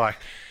and I was like,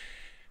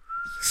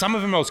 some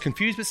of them I was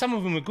confused, but some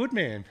of them were good,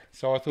 man.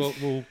 So I thought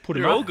we'll put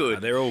them They're up. all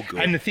good. They're all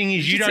good. And the thing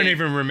is, you should don't see-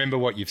 even remember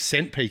what you've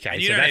sent PK.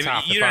 And so that's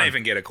half the you fun. don't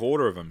even get a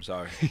quarter of them,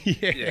 so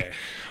yeah.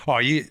 Oh,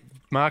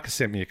 Marcus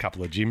sent me a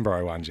couple of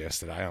Jimbro ones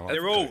yesterday. I'm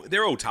like,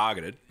 they're all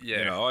targeted. Yeah.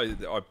 You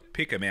know, I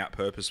pick them out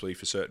purposely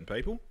for certain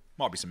people.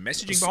 Might be some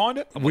messaging behind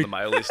it. I'm on the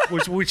mail list.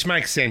 which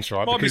makes sense,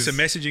 right? Might be Because some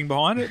messaging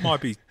behind it.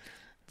 Might be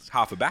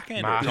half a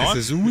backhand at a Marcus time.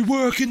 says, we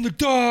work in the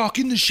dark,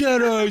 in the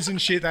shadows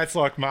and shit. That's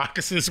like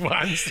Marcus's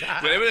ones.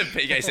 Whenever the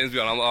PK sends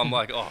me on, I'm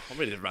like, oh, I'm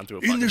ready to run through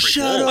a fucking In the brick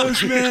wall.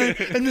 shadows, man.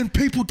 And then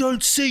people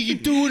don't see you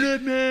doing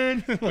it,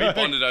 man. We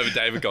bonded over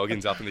David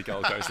Goggins up in the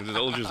Gold Coast, and it's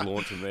all just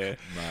launched from there.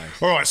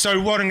 All right,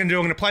 so what I'm going to do,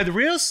 I'm going to play the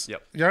reels.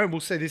 Yep. You know,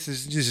 we'll see. This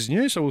is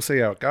new, so we'll see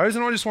how it goes.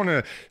 And I just want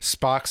to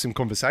spark some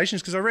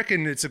conversations because I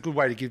reckon it's a good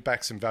way to give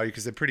back some value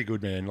because they're pretty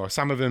good, man. Like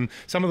some of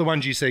the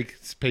ones you see,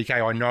 PK,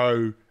 I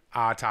know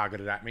are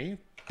targeted at me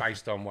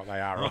based on what they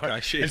are, right? Okay,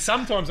 shit. And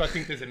sometimes I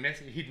think there's a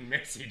hidden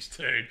message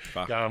too.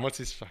 Fuck. Going, what's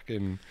this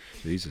fucking...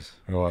 Jesus.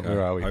 All right,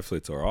 where are we? Hopefully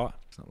it's all right.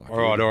 It's not like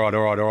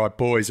All right,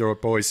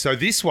 boys. So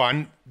this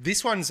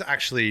one's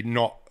actually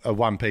not a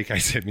one PK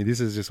sent me. This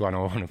is just one I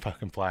want to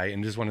fucking play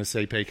and just want to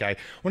see PK. I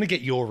want to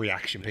get your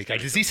reaction, PK.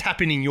 Does this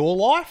happen in your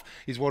life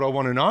is what I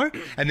want to know.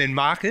 And then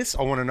Marcus,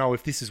 I want to know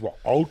if this is what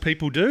old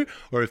people do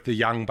or if the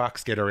young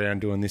bucks get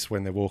around doing this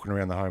when they're walking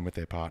around the home with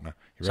their partner.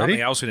 You ready?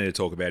 Something else we need to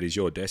talk about is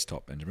your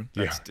desktop, Benjamin.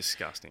 That's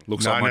disgusting.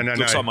 Looks like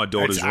my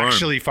daughter's it's room.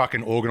 actually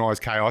fucking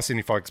organised chaos, and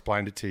if I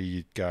explained it to you,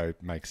 you'd go,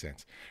 makes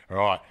sense. All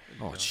right.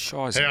 Oh,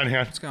 shiz. Hang on.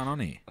 What's going on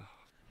here?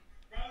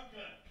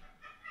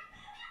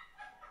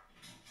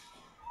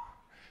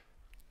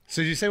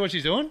 So do you see what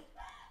she's doing?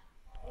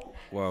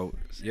 Well,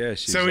 yeah.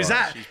 She's So is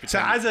like-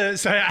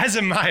 that as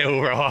a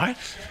male, right?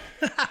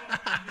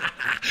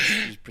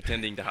 She's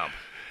pretending to hump.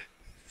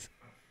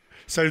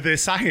 So they're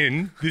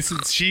saying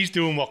she's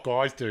doing what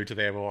guys do to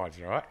their wives,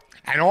 right?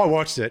 And I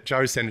watched it.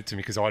 Joe sent it to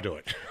me because I do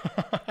it.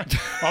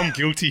 I'm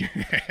guilty.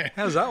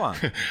 How's that one?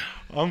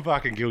 I'm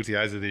fucking guilty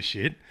as of this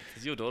shit.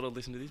 Does your daughter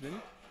listen to this, maybe?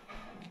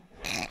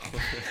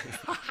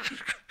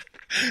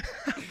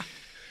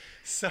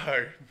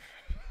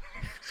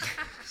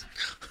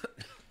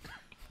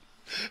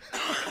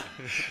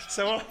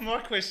 So my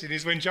question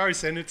is, when Joe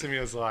sent it to me,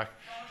 I was like,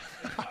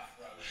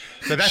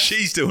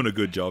 She's doing a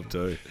good job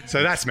too.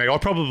 so that's me. I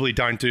probably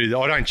don't do that.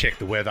 I don't check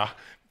the weather.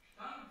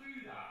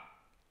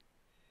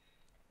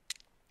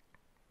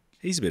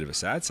 He's a bit of a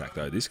sad sack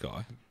though, this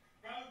guy.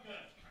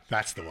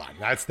 That's the one.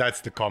 That's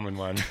the common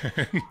one.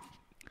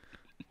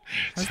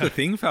 That's the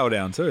thing fell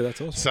down too.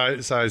 That's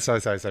awesome.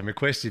 So my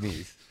question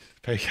is,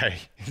 PK,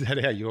 is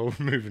that how you're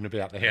moving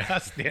about the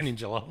house down in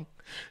Geelong?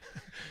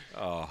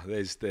 Oh,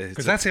 there's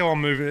Because that's how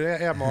I'm moving.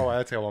 Out my way,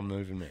 that's how I'm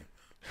moving, man.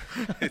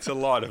 it's a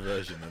lighter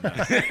version than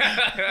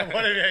that.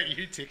 What about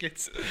you,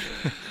 Tickets?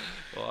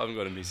 Well, I haven't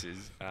got a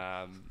missus.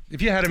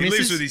 If you had a He missus,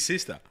 lives with his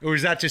sister. or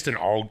is that just an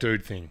old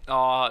dude thing?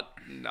 No,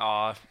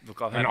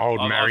 look, I've An had, old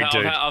I've, married I've,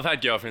 dude. I've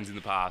had girlfriends in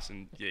the past,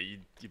 and yeah, you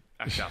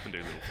act up and do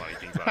little funny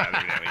things like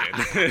that every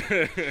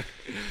now and again.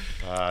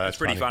 That's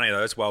pretty funny though.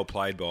 That's well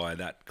played by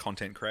that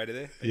content creator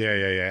there.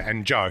 Yeah.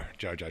 And Joe.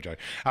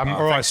 All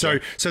right, so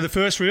the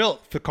first reel,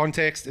 for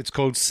context, it's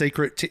called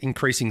Secret to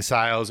Increasing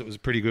Sales. It was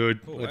pretty good.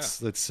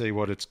 Let's see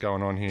what it's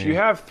going on here. You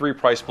have 3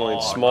 price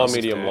points, small,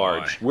 medium,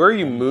 large. Where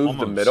you move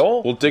the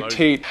middle will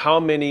dictate how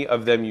many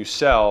of them you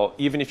sell,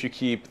 even if you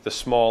keep the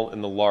small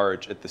and the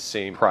large at the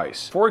same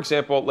price. For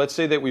example, let's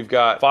say that we've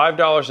got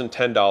 $5 and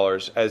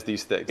 $10 as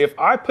these things. If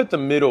I put the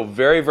middle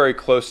very, very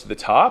close to the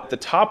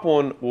top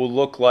one will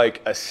look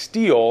like a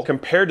steal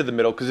compared to the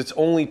middle because it's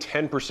only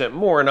 10%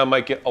 more and I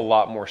might get a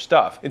lot more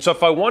stuff. And so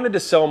if I wanted to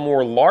sell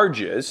more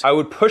larges, I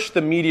would push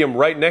the medium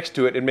right next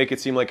to it and make it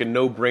seem like a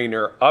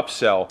no-brainer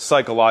upsell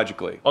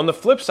psychologically. On the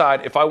flip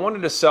side, if I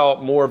wanted to sell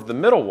more of the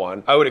middle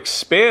one, I would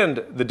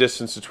expand the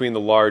distance between the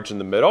large and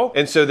the middle,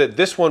 and so that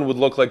this one would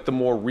look like the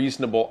more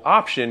reasonable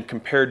option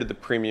compared to the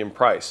premium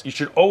price. You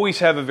should always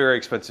have a very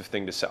expensive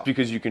thing to sell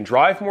because you can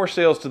drive more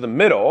sales to the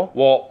middle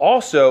while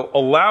also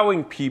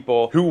allowing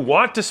people who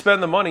want to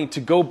spend the money to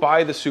go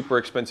buy the super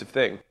expensive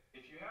thing.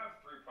 If you have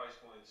 3 price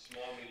points,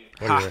 small,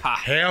 medium,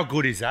 How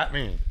good is that,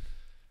 man?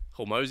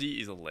 Hormozy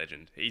is a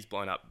legend. He's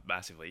blown up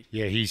massively.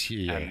 Yeah, he's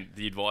here. And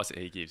the advice that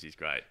he gives is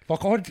great.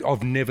 Like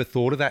I've never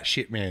thought of that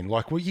shit, man.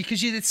 Like, well,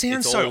 because it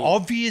sounds It's so all-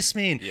 obvious,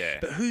 man. Yeah.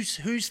 But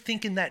who's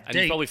thinking that And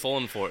deep? you've probably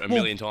fallen for it a Well-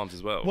 million times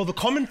as well. Well, the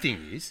common thing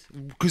is,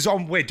 because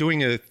we're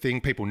doing a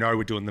thing, people know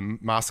we're doing the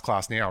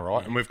masterclass now,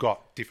 right? And we've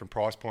got different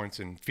price points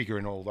and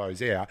figuring all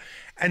those out.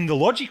 And the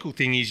logical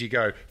thing is you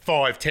go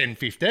 5, 10,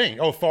 15,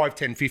 or 5,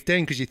 10,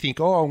 15 because you think,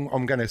 oh,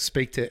 I'm going to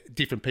speak to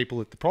different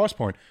people at the price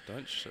point.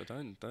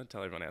 Don't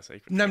tell everyone our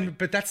secret. No,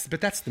 but that's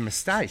the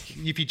mistake.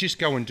 If you just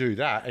go and do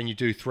that and you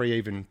do 3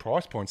 even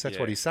price points, that's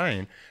what he's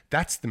saying.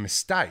 That's the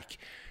mistake.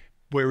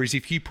 Whereas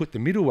if you put the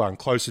middle one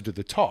closer to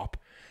the top,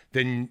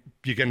 then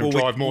you're going to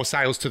drive more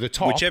sales to the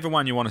top. Whichever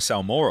one you want to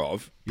sell more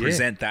of,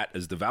 present that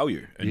as the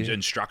value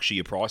and structure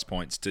your price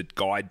points to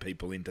guide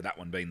people into that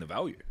one being the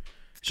value.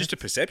 It's just a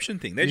perception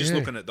thing. They're just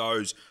looking at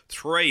those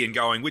 3 and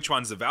going, which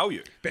one's the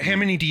value? But how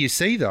many do you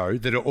see, though,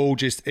 that are all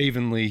just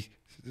evenly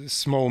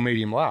small,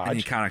 medium, large? And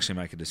you can't actually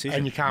make a decision.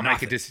 And you can't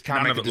make a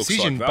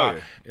decision.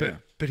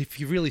 But if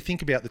you really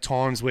think about the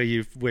times where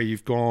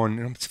you've gone,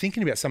 and I'm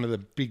thinking about some of the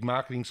big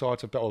marketing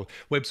sites or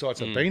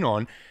websites I've been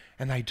on,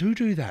 and they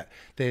do that.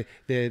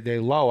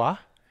 They're lower,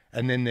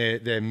 and then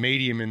they're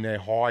medium and they're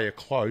high are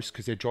close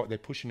because they're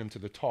pushing them to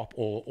the top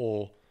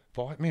or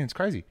man, it's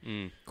crazy.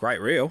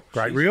 Great reel,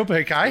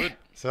 PK. Good.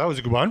 So that was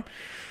a good one.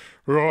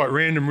 Right,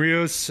 random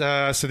reels.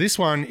 So this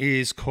one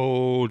is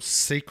called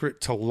Secret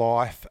to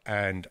Life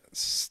and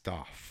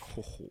Stuff.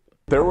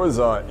 There was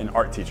an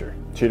art teacher.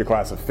 She had a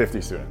class of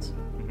 50 students.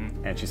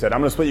 And she said, I'm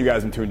going to split you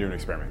guys in 2 and do an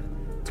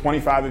experiment.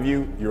 25 of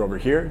you, you're over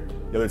here.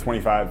 The other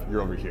 25,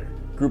 you're over here.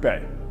 Group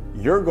A,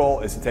 your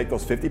goal is to take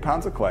those 50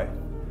 pounds of clay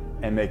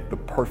and make the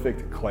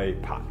perfect clay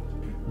pot.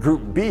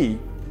 Group B,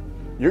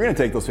 you're going to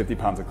take those 50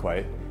 pounds of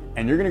clay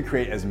and you're going to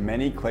create as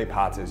many clay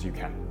pots as you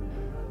can.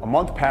 A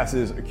month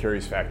passes, a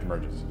curious fact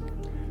emerges.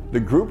 The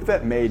group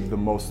that made the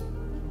most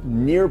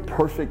near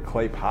perfect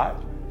clay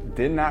pot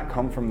did not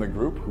come from the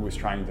group who was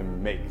trying to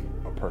make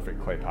a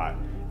perfect clay pot.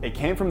 It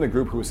came from the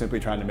group who was simply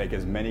trying to make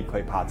as many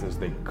clay pots as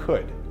they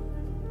could.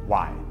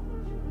 Why?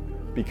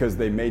 Because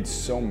they made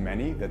so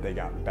many that they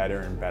got better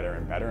and better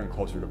and better and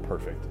closer to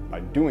perfect by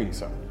doing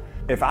so.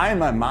 If I in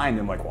my mind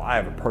am like, well, I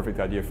have a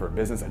perfect idea for a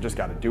business, I just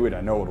got to do it,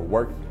 I know it'll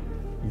work.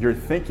 You're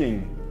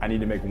thinking I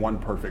need to make one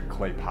perfect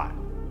clay pot.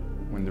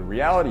 When the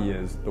reality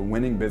is the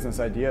winning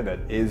business idea that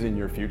is in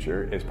your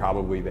future is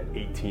probably the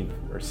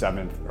 18th or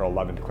 7th or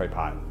 11th clay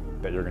pot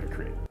that you're going to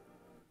create.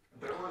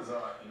 There was an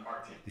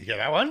art team. You get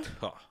that one?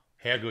 Oh.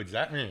 How good's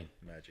that, man?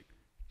 Magic.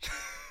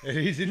 It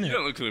is, isn't it? You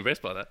don't look too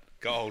impressed by that.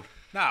 Gold.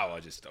 No,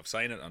 I've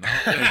seen it. I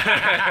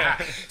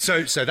know.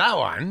 So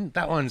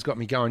that one's got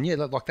me going. Yeah,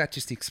 like that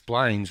just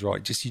explains,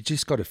 right? You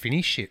just got to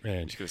finish it,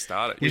 man. You just got to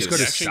start it. You just got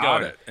to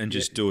start it and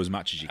just do as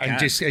much as you can.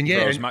 And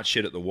throw as much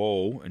shit at the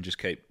wall and just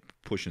keep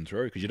pushing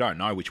through because you don't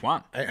know which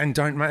one. And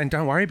don't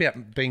worry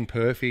about being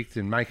perfect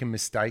and making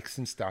mistakes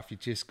and stuff. You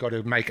just got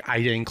to make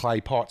 18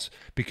 clay pots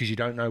because you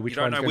don't know which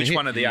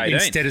one of the 18.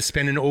 Instead of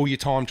spending all your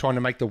time trying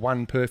to make the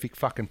one perfect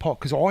fucking pot.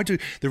 Because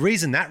the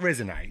reason that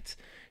resonates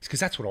is because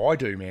that's what I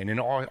do, man.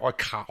 And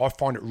I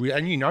find it real.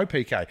 And you know,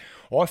 PK,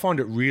 I find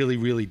it really,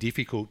 really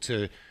difficult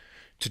to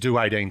do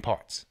 18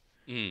 pots.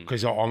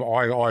 Because I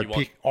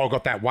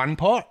got that one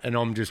pot and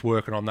I'm just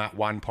working on that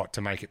one pot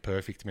to make it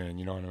perfect, man.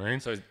 You know what I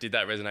mean? So did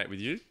that resonate with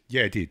you?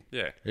 Yeah, it did.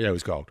 Yeah, it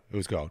was gold.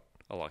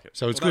 I like it.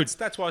 So it's good.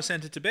 That's why I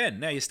sent it to Ben.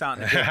 Now you're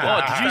starting to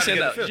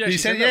get did you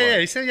send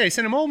that? He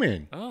sent them all,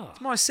 man. Oh.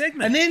 It's my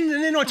segment. And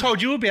then I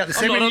told you about the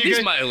segment. I'm not on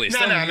this mail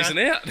list. I'm missing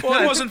out.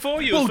 Well, it wasn't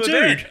for you. It was for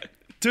Ben.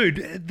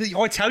 Dude,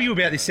 I tell you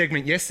about this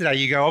segment yesterday.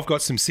 You go, I've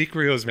got some sick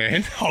reels,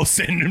 man. I'll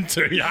send them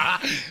to you.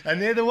 And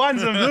they're the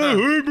ones I'm like,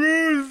 hey,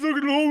 bro, it's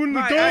looking all in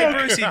the dark.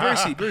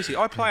 Hey, Brucey,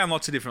 I play on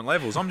lots of different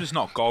levels. I'm just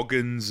not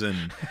Goggins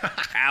and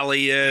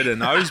Elliot and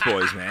those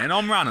boys, man.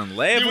 I'm running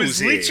levels. It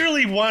was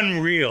literally one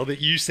reel that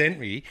you sent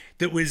me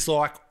that was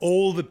like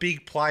all the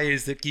big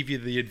players that give you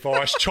the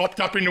advice chopped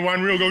up into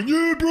one reel going,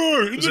 yeah,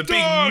 bro, it was a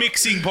big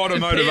mixing pot of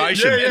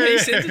motivation. And he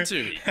sent it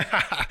to me.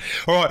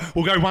 All right,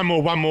 we'll go one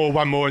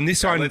more. And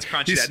this one... Let's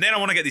crunch that. And then I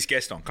want to get this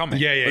guest on. Come on.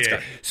 Let's go.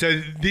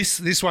 So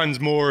this one's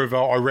more of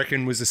I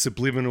reckon was a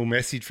subliminal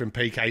message from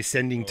PK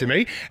sending to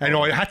me, and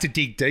I had to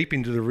dig deep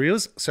into the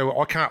reels. So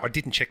I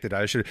didn't check the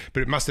date,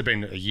 but it must have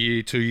been a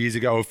year, 2 years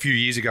ago, a few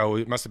years ago.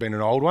 It must have been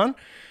an old one,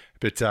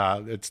 but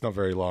it's not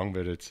very long.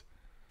 But it's.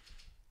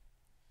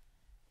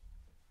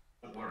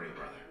 Don't worry,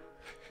 brother.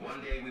 One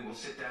day we will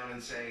sit down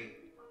and say,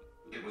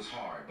 it was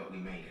hard, but we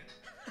made it.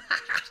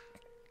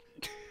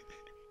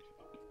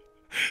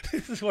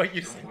 This is what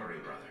you said. Don't worry,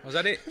 brother. Was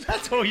that it?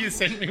 That's all you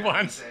sent me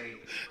once. Say,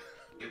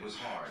 it was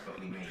hard, but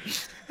we made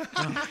it.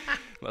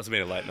 Must have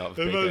been a late night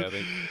for PK, I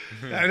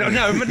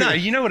think. No,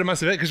 you know what it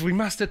must have been?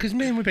 Because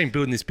man, we've been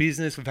building this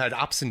business. We've had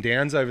ups and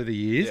downs over the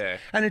years. Yeah.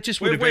 And it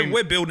just would have been...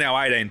 We're building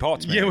our 18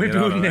 pots, man. Yeah, we're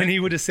building, and he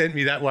would have sent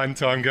me that one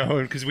time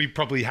going, because we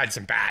probably had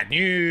some bad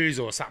news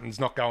or something's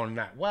not going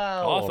that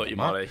well. Oh, I thought you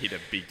might have hit a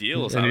big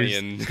deal or something.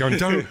 And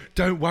going,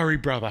 don't worry,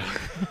 brother.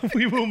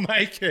 We will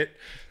make it.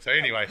 So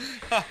anyway...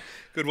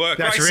 Good work.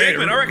 Great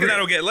segment. I reckon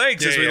that'll get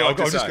legs, as we like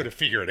to say. I've just got to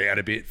figure it out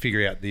a bit,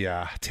 figure out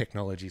the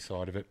technology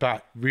side of it.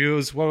 But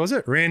reels, what was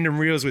it? Random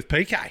reels with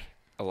PK.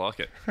 I like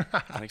it.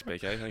 Thanks,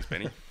 PK. Thanks,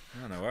 Benny.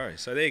 Oh, no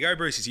worries. So there you go,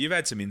 Brucey. So you've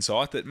had some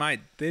insight that,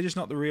 mate, they're just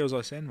not the reels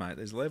I send, mate.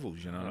 There's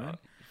levels, you know what I mean?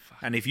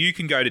 And if you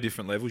can go to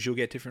different levels, you'll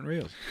get different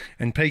reels.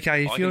 And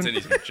PK, I can send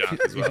you some junk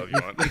as well if you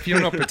want. if you're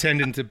not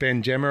pretending to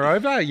bend Gemma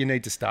over, you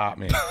need to start,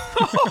 man. Say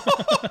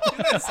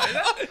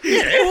that?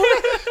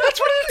 That's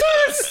what he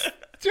does.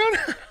 Do you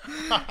know?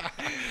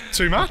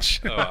 Too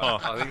much? All right,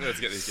 I think let's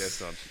get this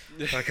guest on.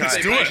 Okay.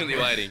 Let's do patiently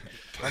waiting.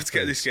 Let's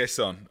get this guest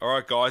on. All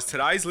right, guys.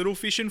 Today's Little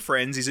Fish and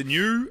Friends is a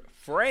new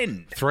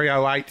friend.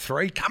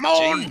 3083. Come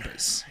on.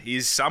 Jeepers.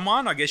 He's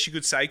someone, I guess you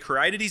could say,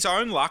 created his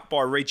own luck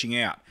by reaching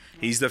out.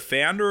 He's the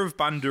founder of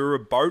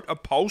Bundoora Boat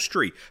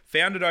Upholstery,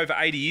 founded over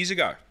 80 years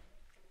ago.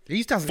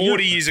 He's done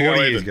 40 years ago.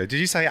 40 years ago. Did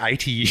you say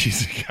 80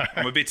 years ago?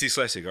 I'm a bit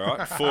dyslexic, all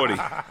right? 40.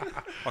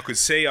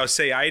 I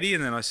see 80,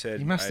 and then I said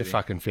He must 80. have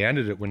fucking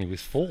founded it when he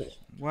was 4.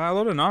 Well,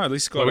 I don't know. At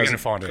least God, Well, we're gonna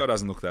find God out.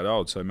 doesn't look that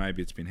old, so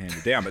maybe it's been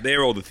handed down. But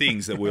they're all the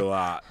things that we'll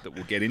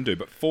get into.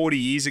 But 40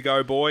 years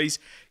ago, boys,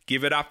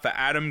 give it up for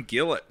Adam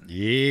Gillat.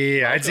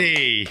 Yeah,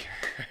 Addy.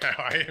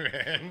 How are you,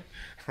 man?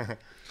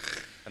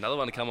 Another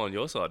one to come on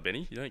your side,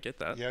 Benny. You don't get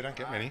that. Yeah, I don't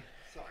get many.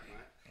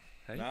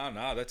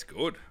 No, that's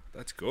good.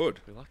 That's good.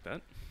 We like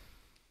that.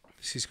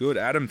 This is good,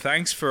 Adam.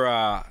 Thanks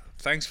for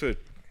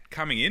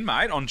coming in,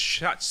 mate. On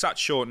such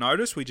short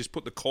notice, we just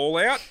put the call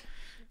out,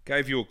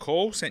 gave you a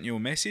call, sent you a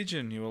message,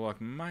 and you were like,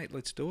 "Mate,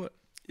 let's do it."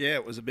 Yeah,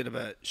 it was a bit of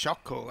a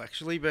shock call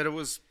actually, but it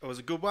was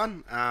a good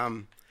one.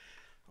 I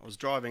was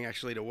driving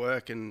actually to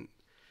work and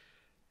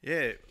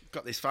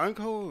got this phone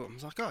call. I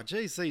was like, oh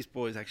geez, these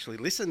boys actually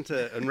listen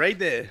to and read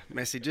their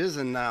messages,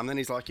 and then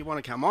he's like, you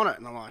want to come on it?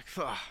 And I'm like,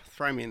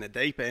 throw me in the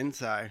deep end.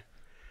 So,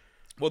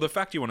 well, the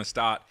fact you want to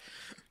start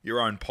your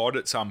own pod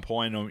at some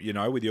point,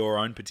 or with your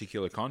own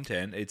particular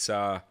content, it's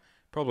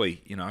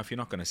probably if you're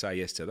not going to say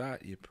yes to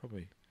that, you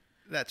probably.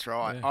 That's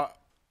right. Yeah.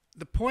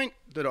 The point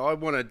that I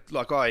wanted,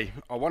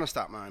 I want to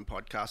start my own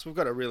podcast. We've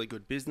got a really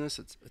good business.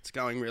 It's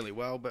going really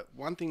well. But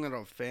one thing that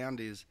I've found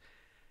is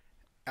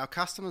our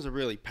customers are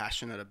really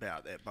passionate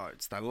about their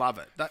boats. They love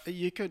it.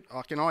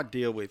 I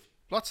deal with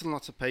lots and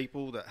lots of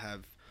people that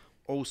have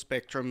all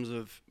spectrums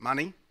of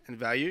money and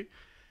value.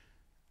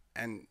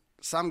 And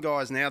some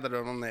guys now that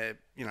are on their,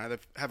 they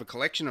have a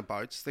collection of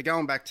boats. They're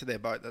going back to their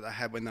boat that they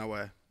had when they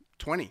were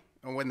 20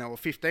 or when they were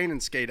 15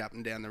 and skied up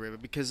and down the river,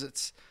 because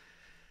it's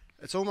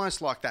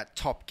almost like that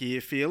Top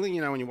Gear feeling,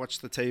 when you watch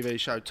the TV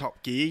show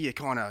Top Gear,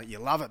 you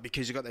love it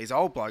because you've got these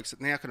old blokes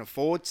that now can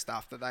afford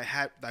stuff that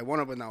they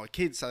wanted when they were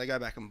kids, so they go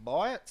back and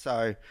buy it.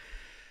 So,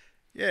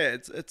 yeah,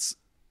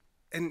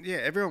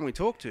 everyone we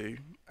talk to,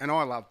 and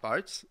I love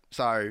boats,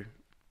 so,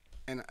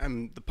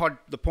 and the point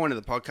of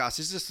the podcast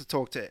is just to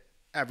talk to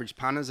average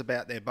punters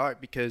about their boat,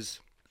 because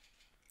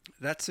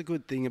that's a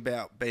good thing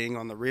about being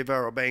on the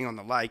river or being on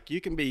the lake.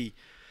 You can be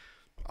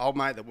old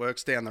mate that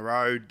works down the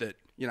road that,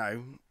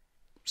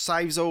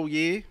 saves all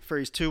year for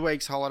his 2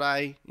 weeks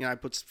holiday,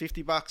 puts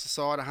 $50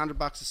 aside,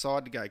 $100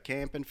 aside to go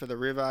camping for the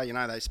river.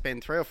 They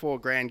spend $3 or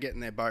 $4 grand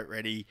getting their boat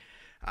ready.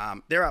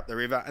 They're up the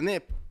river and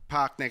they're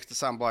parked next to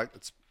some bloke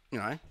that's,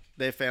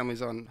 their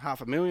family's on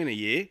 $500,000 a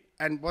year.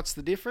 And what's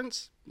the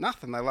difference?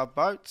 Nothing. They love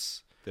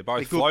boats. They're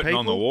both floating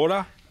on the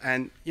water.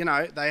 And,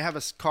 they have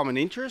a common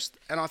interest.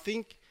 And I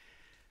think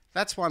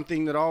that's one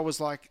thing that I was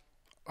like,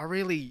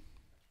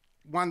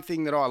 one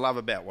thing that I love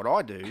about what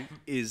I do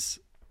is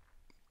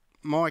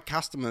my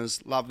customers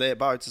love their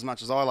boats as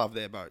much as I love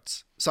their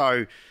boats.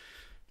 So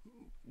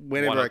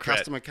whenever a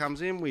customer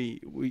comes in, we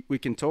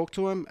can talk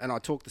to them, and I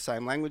talk the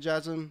same language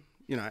as them,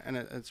 and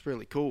it's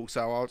really cool.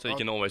 So you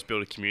can almost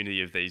build a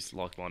community of these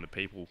like-minded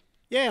people.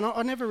 Yeah, and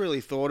I never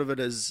really thought of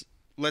it as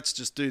let's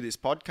just do this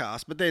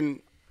podcast. But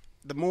then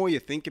the more you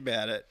think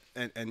about it,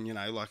 and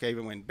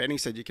even when Benny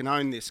said you can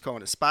own this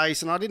kind of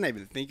space, and I didn't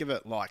even think of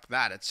it like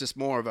that. It's just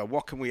more of a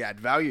what can we add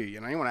value? You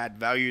want to add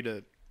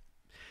value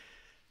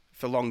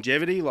for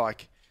longevity, I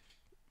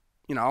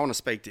want to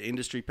speak to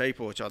industry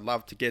people, which I'd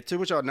love to get to,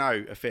 which I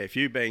know a fair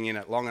few being in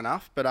it long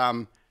enough. But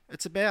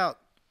it's about,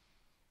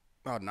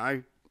 I don't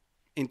know,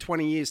 in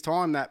 20 years'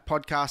 time, that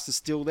podcast is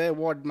still there.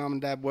 Why did mum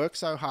and dad work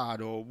so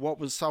hard? Or what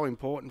was so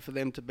important for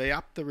them to be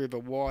up the river?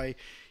 Why,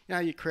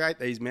 you create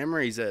these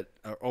memories that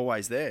are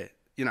always there.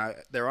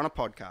 They're on a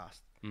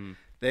podcast.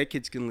 Their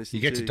kids can listen to.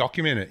 You get to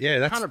document it. Yeah,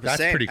 that's 100%. That's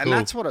pretty cool.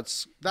 And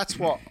that's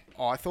what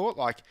I thought.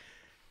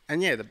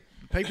 The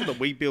people that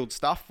we build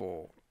stuff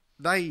for,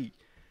 they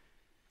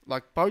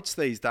boats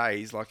these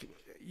days.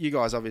 You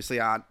guys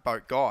obviously aren't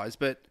boat guys,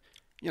 but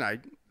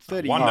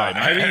 30 one day,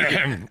 maybe.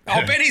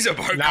 Benny's a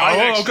boat guy.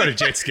 No, I've got a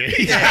jet ski.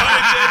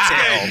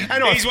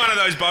 He's one of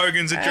those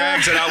bogans that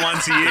drags it up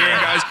once a year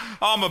and goes,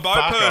 I'm a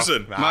boat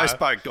person. No. Most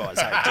boat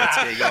guys hate jet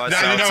ski guys.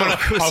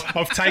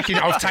 I've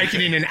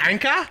taken in an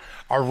anchor,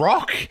 a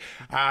rock,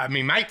 my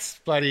mate's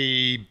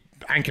bloody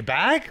anchor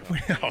bag.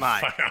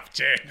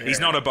 He's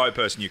not a boat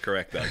person, you're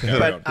correct, though.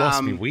 But,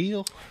 lost my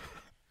wheel.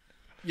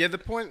 Yeah, the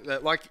point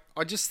that,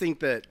 I just think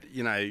that,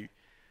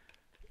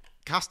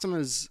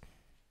 customers,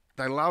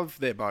 they love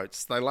their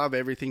boats. They love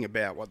everything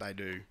about what they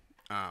do.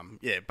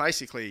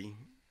 Basically,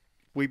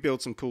 we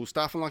build some cool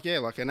stuff. And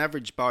an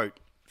average boat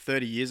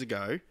 30 years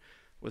ago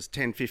was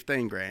 10,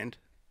 15 grand,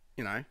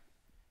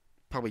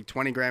 probably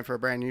 20 grand for a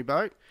brand new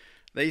boat.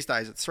 These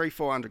days, it's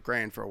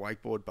 $300,000-400,000 for a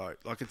wakeboard boat.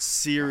 Like, it's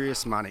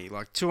serious money.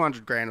 Like,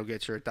 $200,000 will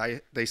get you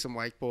a decent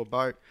wakeboard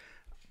boat.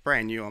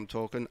 Brand new, I'm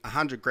talking.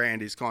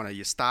 $100,000 is kind of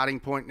your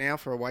starting point now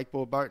for a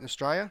wakeboard boat in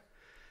Australia.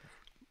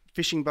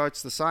 Fishing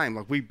boats the same.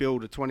 Like, we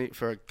build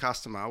for a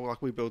customer.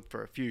 Like, we build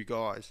for a few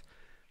guys.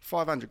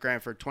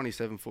 $500,000 for a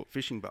 27-foot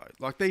fishing boat.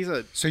 Like, these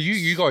are. So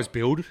you guys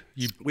build?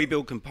 We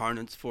build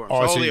components for them.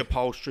 Oh, so all so the you-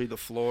 upholstery, the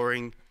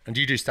flooring. And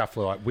do you do stuff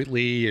for like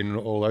Whitley and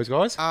all those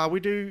guys?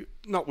 We do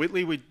not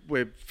Whitley.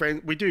 We're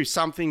friends. We do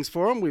some things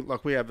for them.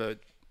 We have a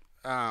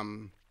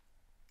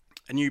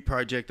new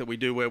project that we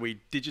do where we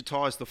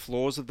digitize the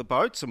floors of the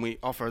boats, and we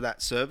offer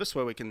that service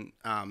where we can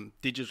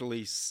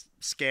digitally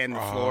scan the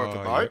floor of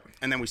the boat,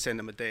 and then we send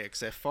them a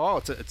DXF file.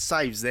 It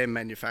saves them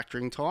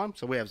manufacturing time.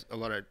 So we have a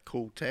lot of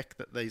cool tech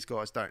that these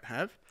guys don't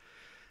have.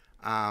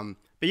 But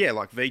yeah,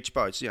 like beach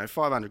boats,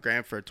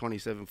 $500,000 for a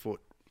 27-foot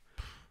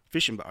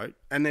fishing boat,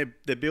 and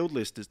their build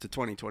list is to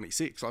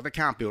 2026. Like, they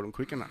can't build them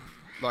quick enough.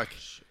 Like,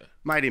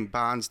 made in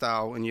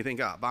Barnsdale, and you think,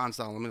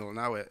 Barnsdale in the middle of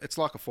nowhere. It's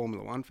like a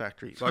Formula One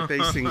factory. Like,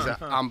 these things are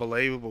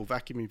unbelievable.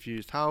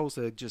 Vacuum-infused hulls.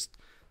 They're just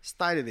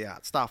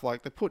state-of-the-art stuff.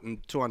 Like, they're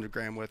putting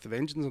 $200,000 worth of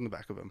engines on the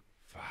back of them.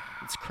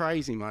 It's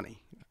crazy money,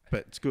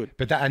 but it's good.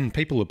 And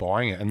people are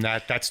buying it, and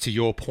that's to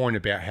your point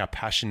about how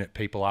passionate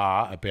people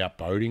are about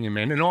boating, and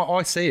man. And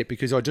I see it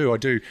because I do.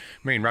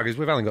 Me and Ruggers,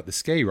 we've only got the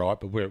ski, right?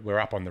 But we're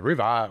up on the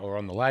river or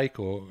on the lake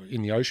or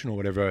in the ocean or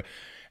whatever,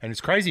 and it's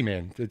crazy,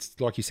 man. It's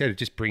like you said, it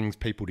just brings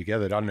people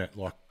together, doesn't it?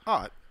 Like,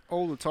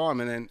 all the time,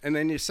 and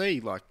then you see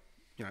like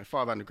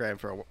 $500,000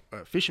 for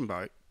a fishing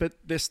boat, but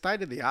they're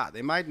state of the art.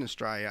 They're made in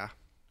Australia,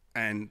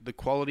 and the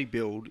quality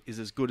build is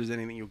as good as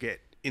anything you'll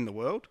get in the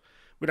world.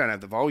 We don't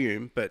have the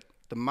volume, but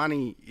the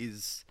money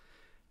is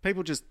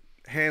people just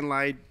hand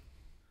laid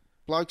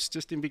blokes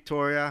just in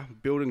Victoria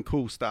building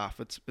cool stuff.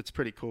 It's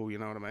pretty cool, you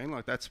know what I mean?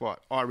 Like, that's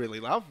what I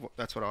really love.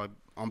 That's what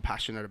I'm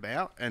passionate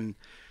about, and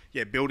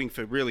yeah, building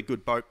for really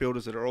good boat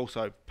builders that are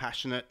also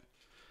passionate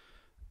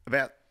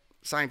about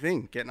same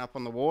thing, getting up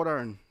on the water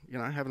and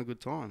having a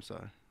good time.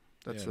 So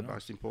that's the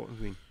most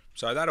important thing.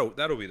 So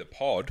that'll be the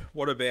pod.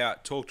 What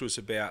about, talk to us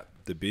about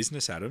the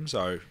business, Adam?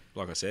 So,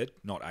 like I said,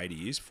 not 80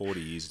 years, 40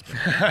 years.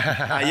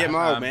 Yeah,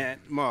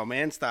 my old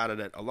man started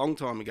it a long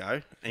time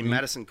ago in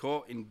Madison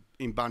Court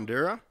in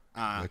Bundoora.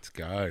 Let's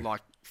go.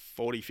 Like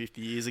 40,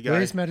 50 years ago.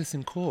 Where's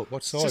Madison Court?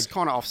 What side? It's just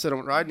kind of off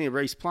Settlement Road near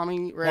Reese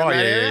Plumbing around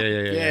that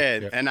area.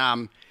 Yeah.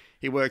 And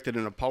he worked at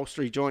an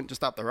upholstery joint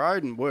just up the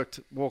road and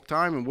walked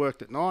home and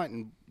worked at night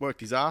and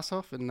worked his ass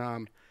off and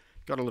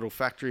got a little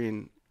factory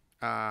in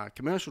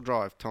Commercial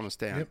Drive,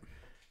 Thomastown. Yep.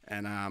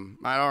 And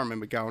mate, I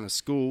remember going to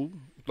school,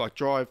 like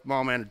my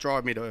old man would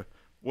drive me to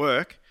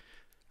work,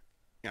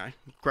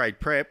 grade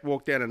prep,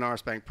 walk down to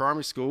Norris Bank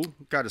Primary School,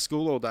 go to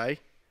school all day,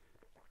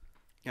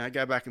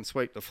 go back and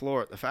sweep the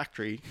floor at the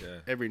factory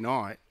every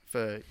night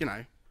for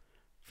my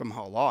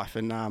whole life.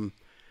 And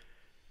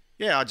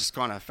I just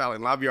kind of fell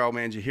in love. Your old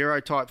man's your hero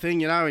type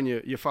thing, and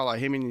you follow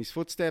him in his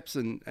footsteps,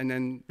 and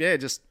then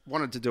just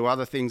wanted to do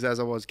other things as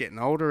I was getting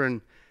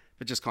older,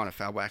 but just kind of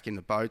fell back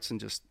into boats and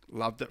just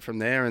loved it from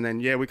there. And then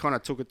we kind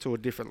of took it to a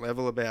different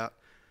level about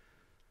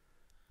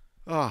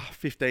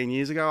 15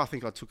 years ago. I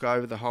think I took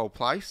over the whole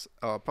place,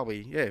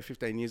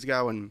 15 years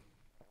ago, and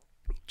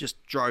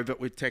just drove it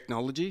with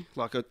technology.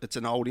 Like, it's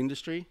an old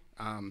industry,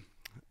 and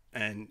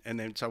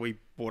then so we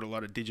bought a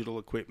lot of digital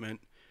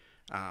equipment.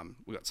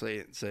 We got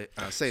CNC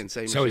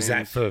machines. So is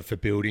that for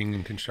building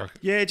and construction?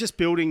 Yeah, just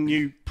building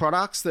new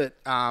products that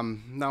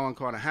no one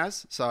kind of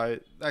has. So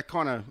that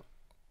kind of,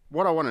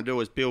 what I want to do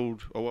is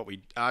build, or what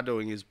we are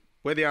doing is,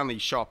 we're the only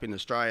shop in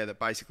Australia that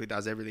basically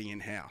does everything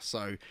in-house.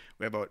 So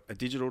we have a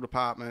digital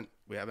department,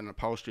 we have an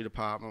upholstery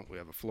department, we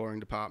have a flooring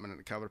department and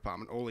a cover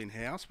department, all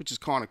in-house, which is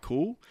kind of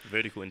cool.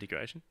 Vertical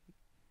integration,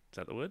 is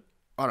that the word?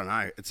 I don't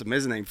know. It's a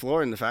mezzanine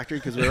floor in the factory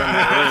because we're running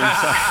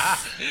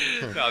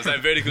the room. No, so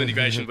vertical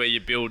integration where you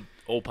build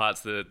all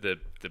parts of the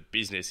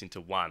business into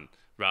one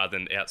rather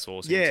than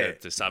outsourcing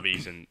to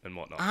subbies and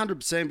whatnot.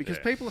 100%, because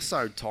people are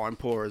so time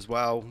poor as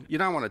well. You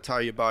don't want to tow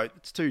your boat.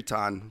 It's 2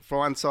 ton from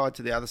one side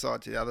to the other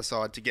side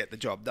to get the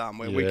job done,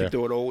 where we could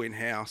do it all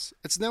in-house.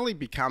 It's nearly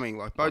becoming,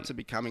 like, boats are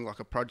becoming like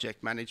a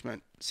project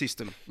management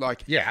system.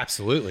 Like, yeah,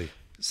 absolutely.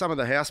 Some of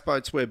the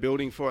houseboats we're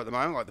building for at the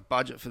moment, like the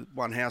budget for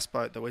one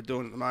houseboat that we're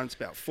doing at the moment is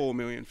about $4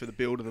 million for the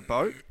build of the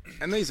boat,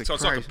 and these are so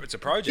crazy. it's a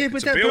project. Yeah,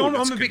 it's a build.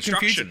 It's I'm a bit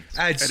confused.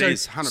 It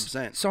is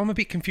 100%. So I'm a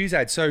bit confused,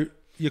 Ad. So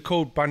you're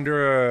called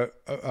Bundoora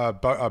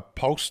Boat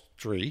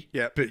Upholstery,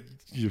 but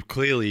you're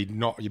clearly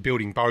not. You're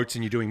building boats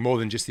and you're doing more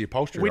than just the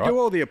upholstery. We right? do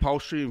all the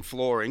upholstery and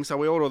flooring, so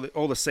we order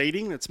all the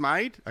seating that's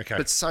made. Okay.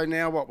 But so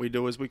now what we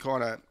do is we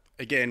kind of,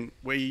 again,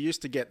 we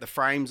used to get the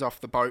frames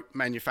off the boat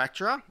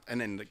manufacturer,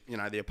 and then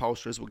the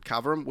upholsterers would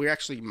cover them. We're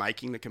actually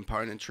making the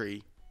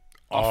componentry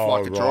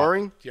off a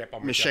drawing,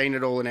 machine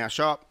it all in our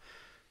shop,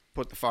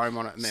 put the foam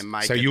on it, and then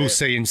make it. So you'll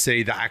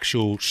CNC the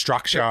actual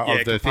structure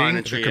of the thing,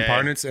 the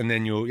components, and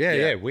then you'll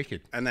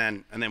wicked. And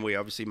then we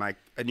obviously make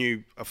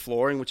a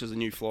flooring, which is a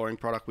new flooring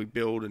product we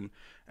build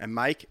and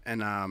make,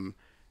 and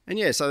And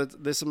yeah, so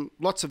there's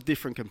lots of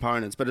different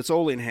components, but it's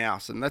all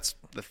in-house. And that's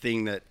the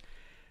thing that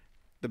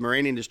the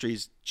marine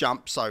industry's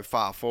jumped so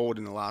far forward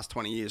in the last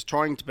 20 years.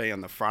 Trying to be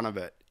on the front of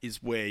it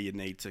is where you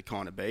need to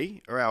kind of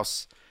be, or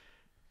else,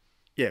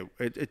 yeah,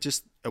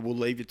 it will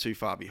leave you too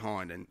far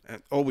behind. And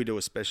all we do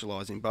is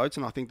specialise in boats,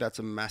 and I think that's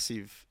a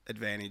massive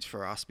advantage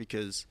for us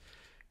because,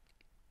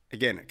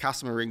 again, a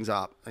customer rings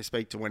up, they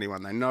speak to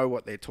anyone, they know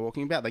what they're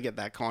talking about, they get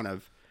that kind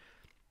of,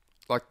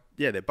 like,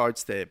 yeah, their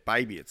boat's their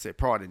baby, it's their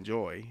pride and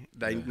joy.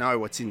 They know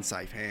what's in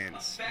safe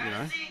hands, you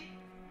know?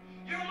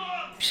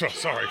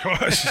 Sorry,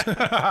 guys.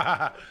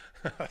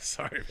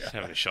 Sorry. Just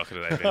having a shocker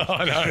today, Ben.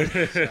 I know.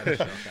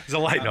 It's a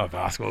late night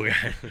basketball game.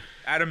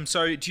 Adam,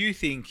 so do you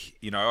think,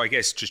 I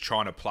guess just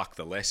trying to pluck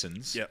the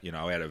lessons, Yep.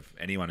 out of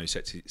anyone who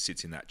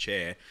sits in that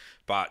chair,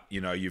 but,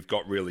 you've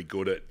got really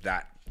good at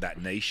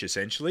that niche,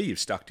 essentially. You've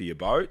stuck to your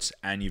boats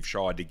and you've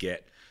tried to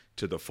get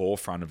to the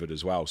forefront of it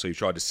as well. So you've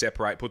tried to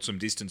separate, put some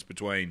distance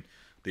between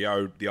the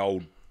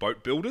old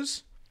boat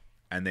builders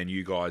and then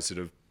you guys that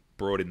have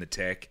brought in the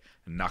tech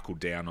and knuckled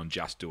down on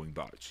just doing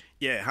boats.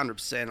 Yeah,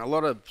 100%. A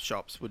lot of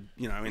shops would,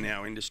 in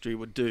our industry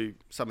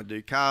some would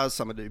do cars,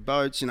 some would do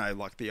boats,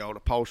 like the old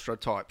upholsterer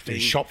type thing.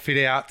 Shop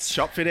fit outs.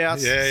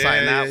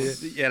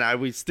 Yeah.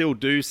 We still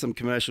do some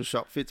commercial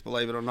shop fits,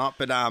 believe it or not.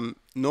 But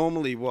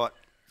normally what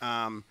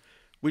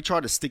we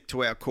try to stick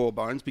to our core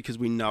bones because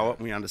we know it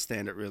and we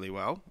understand it really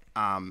well.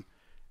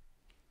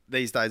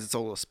 These days it's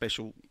all a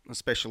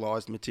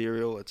specialised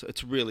material.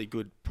 It's a really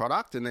good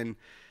product. And then,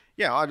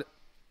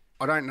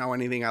 I don't know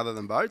anything other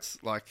than boats.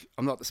 Like,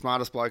 I'm not the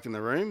smartest bloke in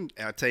the room.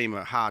 Our team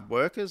are hard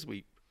workers.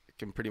 We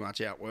can pretty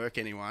much outwork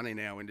anyone in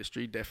our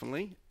industry,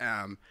 definitely.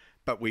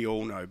 But we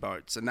all know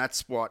boats. And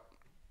that's what,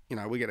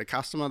 we get a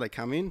customer, they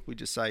come in, we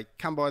just say,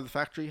 come by the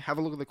factory, have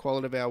a look at the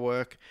quality of our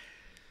work.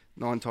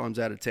 9 times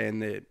out of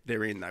 10,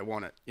 they're in, they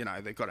want it.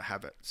 They've got to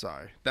have it. So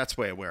that's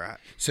where we're at.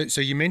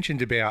 So you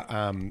mentioned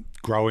about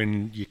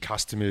growing your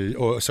customer,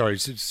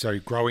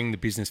 growing the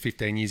business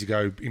 15 years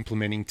ago,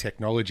 implementing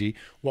technology.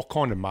 What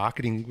kind of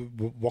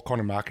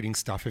marketing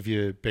stuff have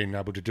you been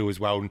able to do as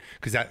well?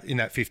 Because in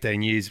that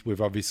 15 years,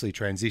 we've obviously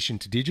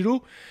transitioned to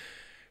digital.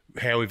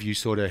 How have you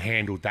sort of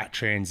handled that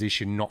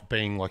transition, not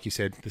being, like you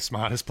said, the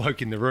smartest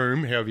bloke in the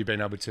room? How have you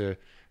been able to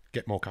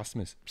get more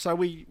customers? So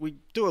we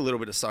do a little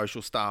bit of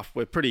social stuff.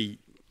 We're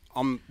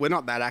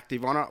not that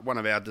active on it. One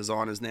of our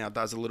designers now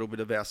does a little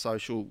bit of our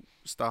social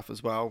stuff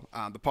as well.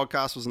 The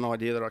podcast was an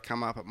idea that I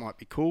come up. It might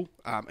be cool.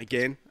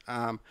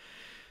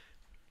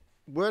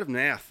 Word of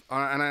mouth.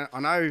 I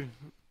know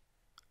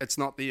it's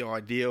not the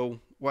ideal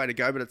way to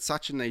go, but it's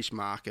such a niche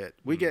market.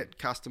 We get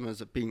customers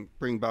that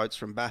bring boats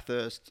from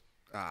Bathurst,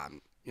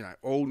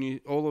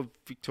 all of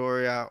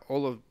Victoria,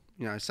 all of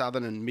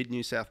southern and mid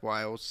New South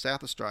Wales,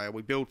 South Australia.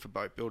 We build for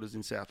boat builders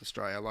in South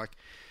Australia.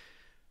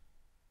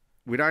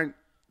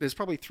 There's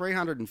probably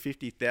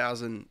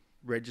 350,000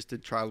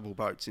 registered trailable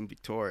boats in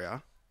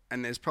Victoria,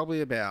 and there's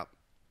probably about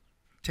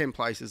 10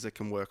 places that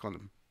can work on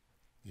them.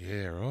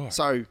 Yeah, right.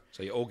 So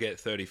you all get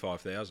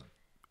 35,000.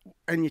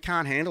 And you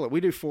can't handle it.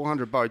 We do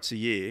 400 boats a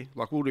year.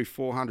 We'll do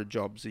 400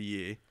 jobs a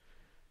year.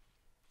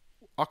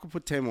 I could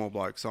put 10 more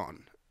blokes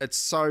on. It's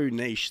so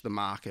niche, the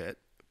market,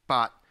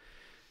 but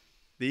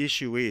the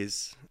issue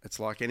is, it's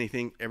like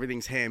anything.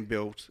 Everything's hand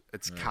built.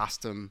 It's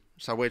custom.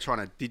 So we're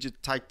trying to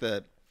take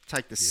the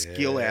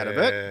skill out of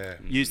it.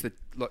 Use the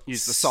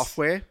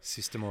software,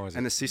 systemize,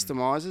 and the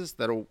systemizers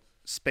that'll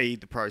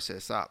speed the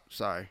process up.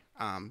 So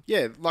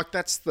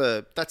that's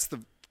the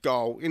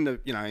goal in the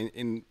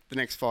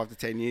next 5 to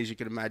 10 years. You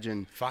could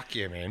imagine. Fuck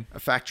yeah, man!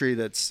 A factory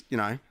that's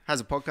has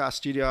a podcast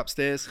studio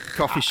upstairs,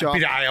 coffee shop. A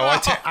bit of AI.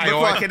 Look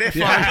like an F1.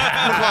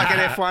 Look like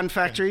an F1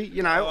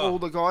 factory. All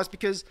the guys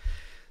because.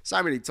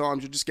 So many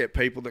times you just get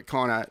people that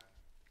kind of,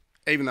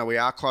 even though we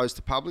are closed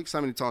to public, so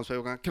many times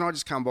people go, can I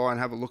just come by and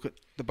have a look at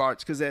the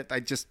boats? Because they're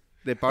boat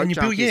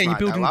junkies, and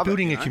you're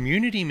building a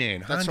community,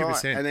 man. 100%. That's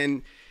right. And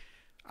then,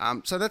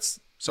 so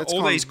that's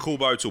all these cool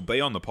boats will be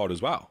on the pod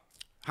as well.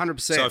 100%.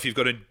 So if you've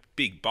got a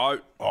big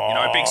boat,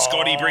 Big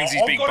Scotty brings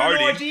his big boat in. I've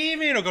got an idea,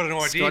 man. I've got an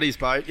idea. Scotty's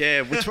boat,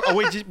 yeah.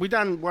 We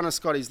done one of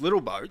Scotty's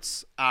little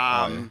boats.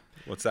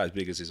 What's that, as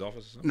big as his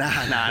office? No.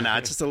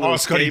 It's just a little.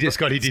 Scotty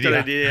did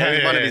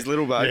it. One of his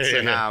little boats.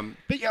 Yeah. And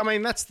but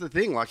that's the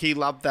thing. He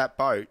loved that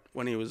boat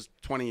when he was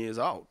 20 years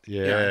old.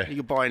 Yeah. You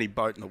could buy any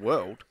boat in the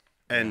world,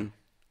 but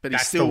that's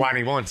he's still the one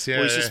he wants. Yeah.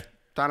 Well, he's just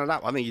done it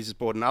up. I think he's just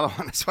bought another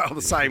one as well,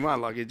 the same one.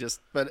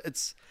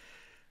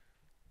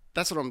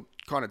 That's what I'm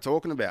kind of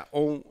talking about.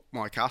 All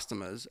my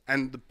customers,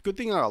 and the good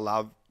thing that I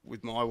love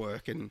with my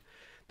work and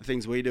the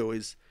things we do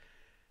is.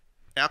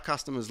 Our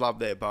customers love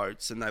their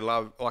boats, and they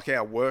love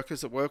our workers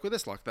that work with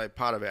us. They're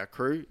part of our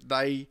crew.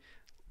 They're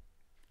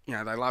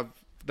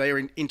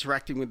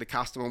interacting with the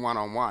customer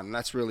one-on-one.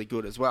 That's really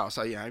good as well.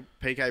 So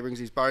PK brings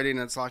his boat in,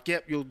 and it's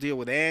yep, you'll deal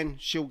with Anne.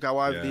 She'll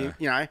go over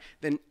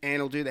then Anne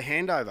will do the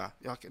handover.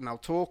 And they'll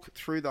talk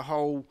through the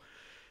whole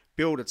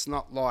build. It's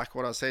not like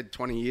what I said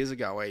 20 years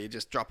ago where you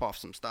just drop off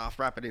some stuff,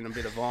 wrap it in a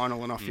bit of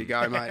vinyl, and off you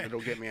go, mate.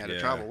 It'll get me out of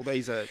trouble.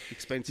 These are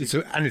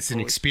expensive. And it's an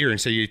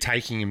experience. So you're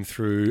taking them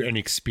through an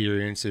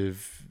experience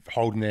of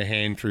holding their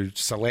hand through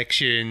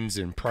selections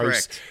and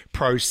Correct.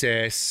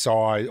 process,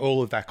 size,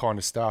 all of that kind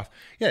of stuff.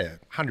 Yeah,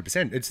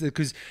 100%. It's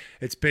because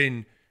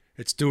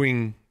it's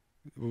doing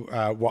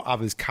what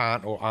others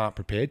can't or aren't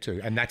prepared to,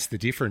 and that's the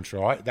difference,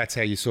 right? That's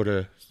how you sort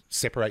of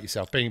separate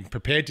yourself, being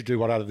prepared to do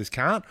what others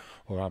can't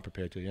or aren't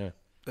prepared to. Yeah,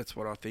 that's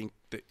what I think.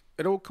 That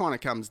it all kind of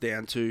comes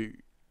down to.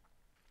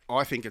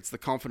 I think it's the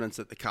confidence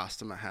that the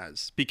customer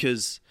has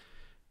because,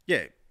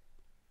 yeah,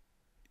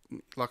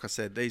 like I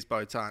said, these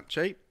boats aren't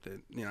cheap.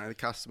 The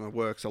customer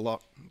works a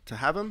lot to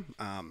have them,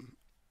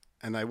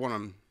 and they want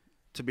them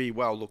to be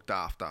well looked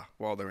after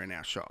while they're in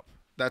our shop.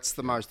 That's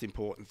the most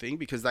important thing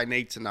because they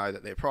need to know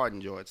that they're pride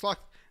and joy. It's like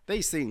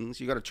these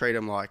things, you got to treat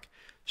them like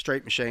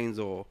street machines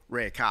or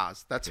rare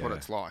cars. That's what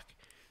it's like.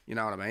 You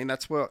know what I mean?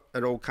 That's what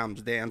it all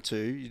comes down to.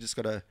 You just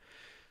got to,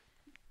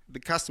 the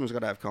customer's got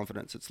to have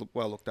confidence. It's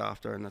well looked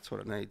after, and that's what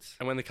it needs.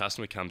 And when the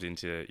customer comes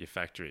into your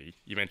factory,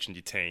 you mentioned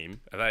your team.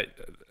 Are they,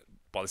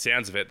 by the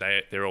sounds of it,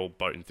 they're all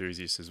boat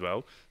enthusiasts as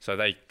well. So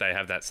they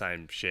have that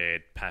same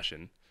shared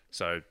passion.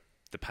 So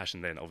the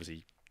passion then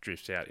obviously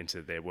drifts out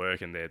into their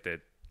work and their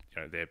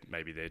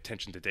maybe their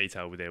attention to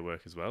detail with their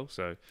work as well.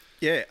 So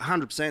yeah,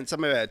 100%.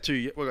 Some of our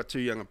we've got 2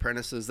 young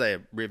apprentices.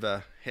 They're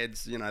river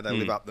heads. They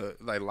live up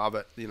they love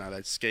it.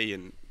 They ski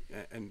and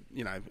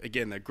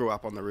again they grew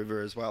up on the river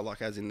as well.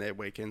 Like as in their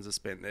weekends are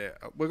spent there.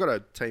 We've got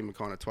a team of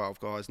kind of 12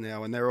 guys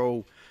now, and they're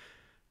all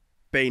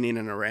been in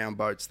and around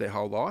boats their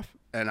whole life.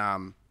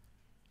 And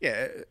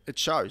it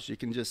shows. You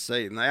can just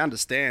see, and they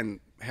understand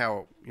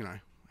how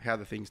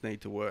the things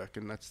need to work,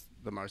 and that's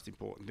the most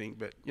important thing.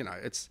 But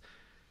it's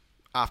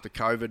after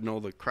COVID and all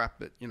the crap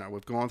that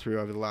we've gone through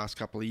over the last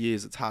couple of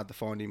years, it's hard to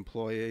find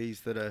employees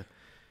that are,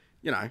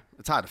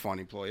 it's hard to find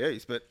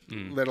employees, but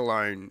let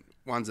alone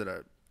ones that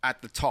are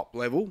at the top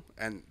level.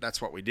 And that's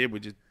what we did.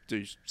 We just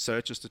do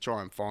searches to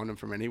try and find them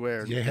from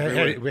anywhere. Yeah,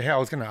 how I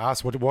was going to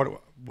ask I was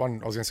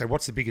going to say,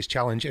 what's the biggest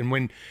challenge, and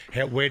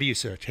where do you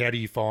search? How do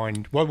you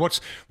find what's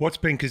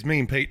been? Because me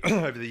and Pete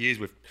over the years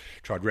we've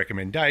tried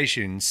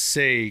recommendations,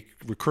 Seek,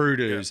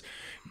 recruiters,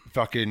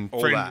 fucking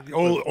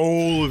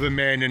all of them,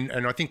 man.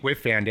 And I think we've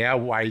found our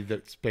way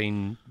that's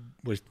been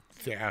with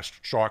our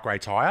strike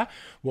rates higher.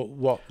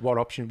 What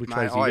option? Which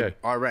way do you go?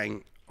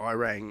 I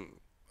rang.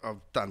 I've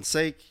done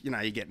Seek.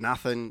 You get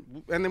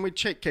nothing, and then we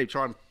keep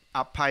trying.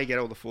 Up pay, get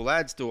all the full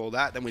ads, do all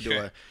that. Then we do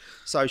a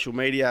social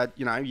media.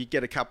 You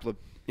get a couple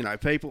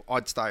of people.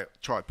 I'd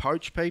try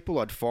poach people.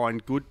 I'd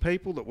find good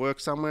people that work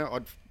somewhere.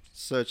 I'd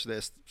search their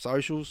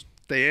socials,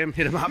 DM,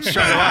 hit them up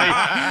straight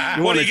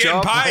away. What are you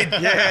getting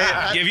paid?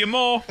 Yeah, give you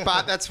more.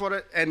 But that's what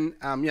it. And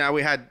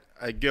we had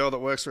a girl that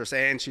works for us,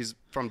 Anne. She's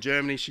from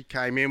Germany. She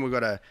came in. We've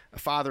got a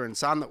father and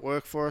son that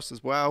work for us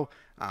as well.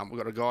 We've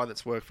got a guy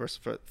that's worked for us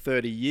for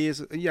 30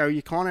 years.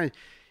 You kind of.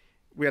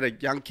 We had a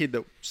young kid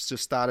that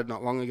just started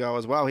not long ago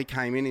as well. He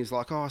came in. He's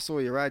like, "Oh, I saw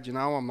your ad.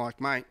 I'm like,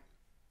 mate,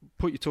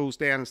 put your tools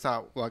down and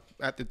start like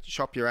at the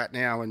shop you're at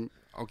now, and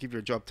I'll give you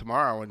a job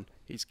tomorrow." And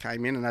he's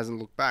came in and hasn't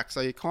looked back.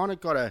 So you kind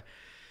of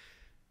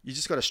you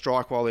just got to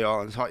strike while the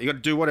iron's hot. You got to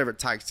do whatever it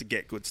takes to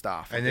get good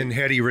staff. And then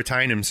how do you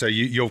retain them? So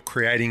you're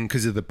creating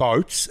because of the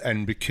boats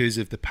and because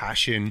of the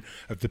passion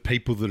of the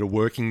people that are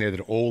working there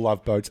that all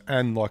love boats,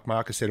 and like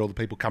Marcus said, all the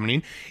people coming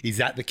in. Is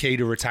that the key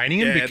to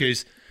retaining them?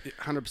 Because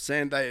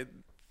 100%.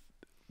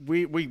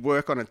 We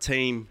work on a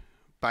team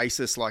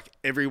basis. Like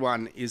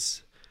everyone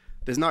there's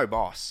no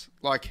boss.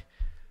 Like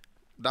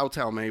they'll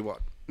tell me what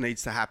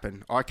needs to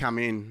happen. I come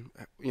in,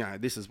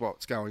 this is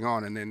what's going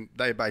on. And then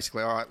they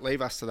basically, all right, leave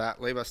us to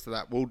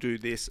that. We'll do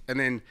this. And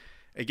then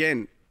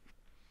again,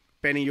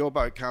 Benny, your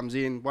boat comes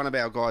in. One of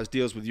our guys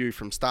deals with you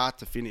from start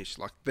to finish.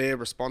 Like they're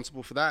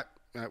responsible for that.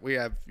 We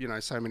have,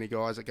 so many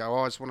guys that go,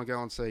 I just want to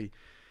go and see,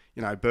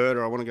 Bert,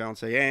 or I want to go and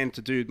see Anne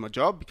to do my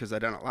job because they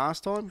done it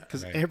last time.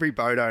 Because every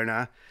boat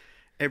owner,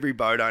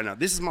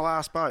 this is my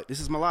last boat.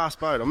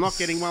 I'm not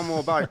getting one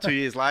more boat. 2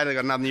 years later, I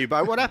got another new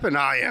boat. What happened?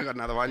 Oh, yeah, I got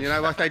another one.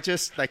 Like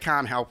they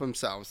can't help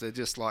themselves. They're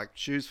just like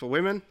shoes for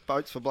women,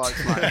 boats for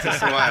blokes, mate. It's just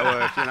the way it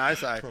works,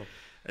 So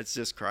it's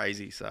just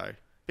crazy. So,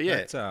 but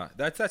yeah.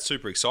 That's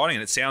super exciting.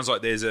 And it sounds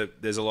like there's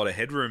a lot of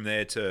headroom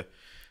there to,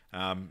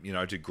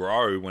 to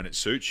grow when it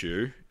suits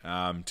you,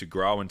 to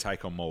grow and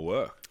take on more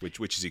work, which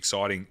is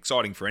exciting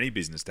for any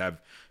business to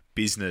have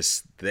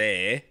business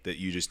there that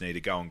you just need to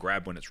go and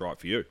grab when it's right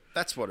for you.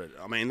 That's what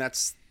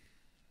it's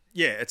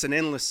an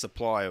endless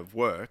supply of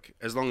work.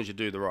 As long as you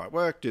do the right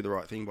work, do the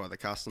right thing by the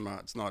customer,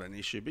 it's not an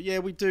issue. But yeah,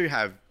 we do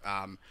have,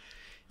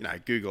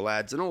 Google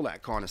ads and all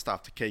that kind of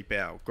stuff to keep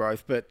our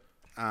growth. But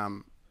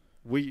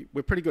we're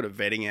pretty good at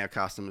vetting our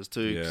customers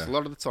too. Because a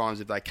lot of the times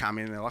if they come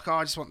in, they're like, oh,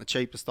 I just want the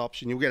cheapest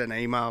option. You'll get an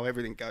email.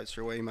 Everything goes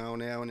through email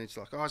now. And it's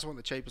like, oh, I just want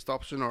the cheapest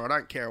option, or I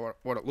don't care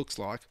what it looks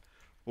like.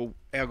 Well,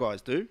 our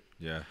guys do.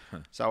 Yeah.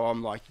 So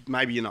I'm like,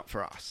 maybe you're not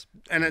for us.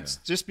 And it's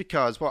just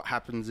because what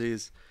happens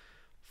is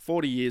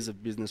 40 years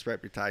of business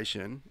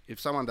reputation,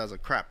 if someone does a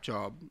crap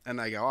job and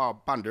they go,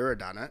 oh, Bundoora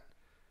done it.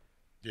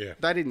 Yeah.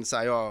 They didn't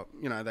say,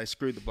 they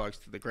screwed the blokes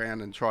to the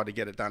ground and tried to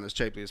get it done as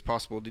cheaply as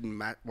possible.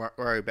 Didn't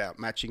worry about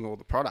matching all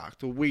the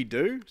product. Well, we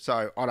do.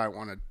 So I don't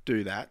want to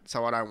do that.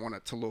 So I don't want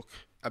it to look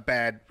a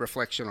bad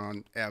reflection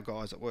on our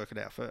guys that work at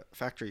our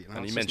factory. You know?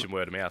 And you mentioned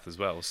word of mouth as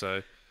well,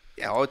 so...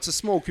 Yeah, well, it's a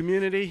small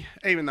community,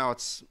 even though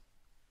it's...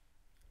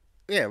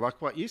 Yeah,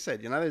 like what you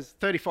said, you know, there's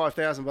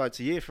 35,000 boats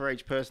a year for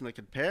each person that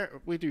could pair it.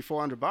 We do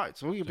 400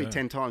 boats. We could be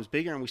 10 times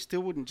bigger and we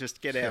still wouldn't just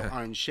get our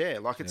own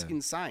share. Like, it's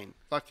insane.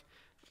 Like,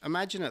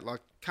 imagine it, like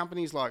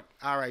companies like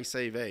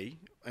RACV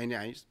and, you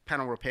know,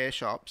 panel repair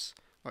shops,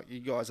 like you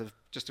guys are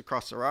just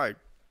across the road.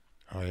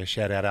 Oh, yeah,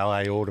 shout out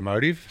LA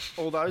Automotive.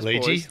 All those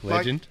boys.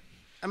 legend.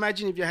 Like,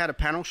 imagine if you had a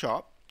panel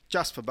shop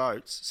just for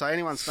boats. So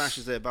anyone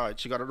smashes their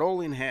boats, you got it all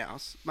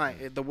in-house.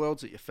 Mate, the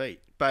world's at your feet.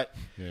 But,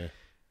 you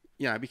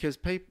know, because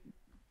people...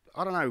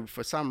 I don't know,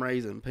 for some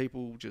reason,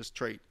 people just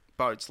treat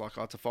boats like,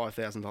 oh, it's a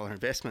 $5,000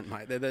 investment,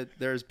 mate.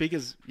 They're as big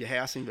as your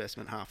house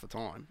investment half the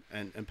time,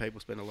 and people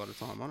spend a lot of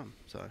time on them.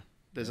 So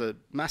there's a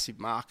massive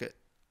market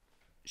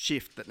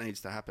shift that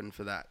needs to happen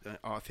for that,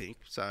 I think.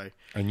 So.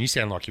 And you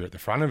sound like you're at the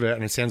front of it,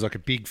 and it sounds like a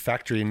big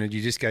factory, and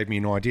you just gave me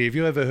an idea. Have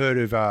you ever heard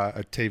of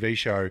a TV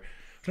show?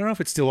 I don't know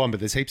if it's still on, but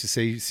there's heaps of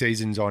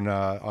seasons on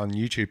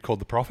YouTube called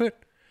The Prophet.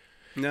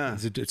 No.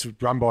 It's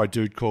run by a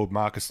dude called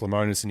Marcus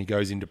Lemonis, and he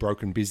goes into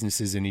broken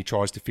businesses and he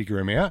tries to figure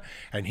them out.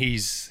 And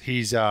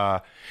his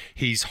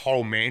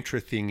whole mantra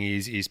thing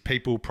is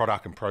people,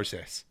 product, and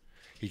process.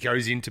 He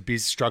goes into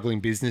struggling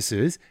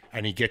businesses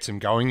and he gets them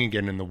going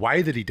again. And the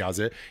way that he does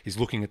it is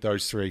looking at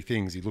those three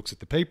things. He looks at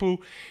the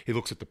people, he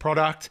looks at the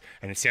product,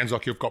 and it sounds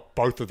like you've got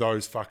both of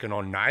those fucking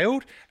on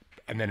nailed.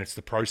 And then it's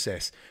the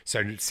process.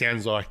 So it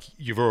sounds like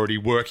you're already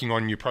working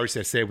on your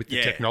process there with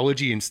the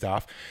technology and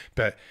stuff.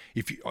 But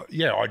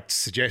I'd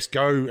suggest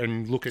go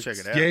and look at. Check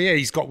it out. Yeah.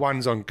 He's got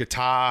ones on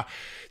guitar.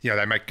 You know,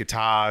 they make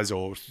guitars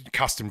or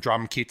custom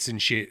drum kits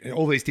and shit.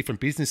 All these different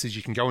businesses.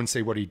 You can go and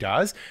see what he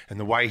does and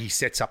the way he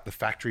sets up the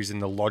factories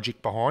and the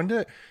logic behind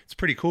it. It's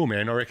pretty cool,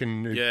 man. I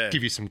reckon it'll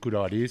give you some good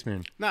ideas,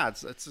 man. No,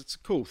 it's a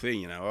cool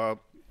thing, you know.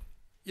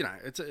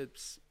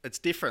 It's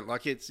different.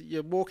 Like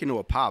you walk into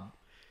a pub.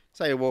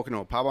 Say you walk into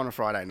a pub on a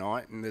Friday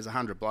night and there's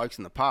 100 blokes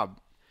in the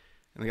pub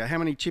and they go, how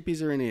many chippies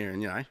are in here?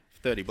 And, you know,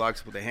 30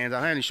 blokes put their hands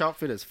up. How many shop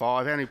fitters?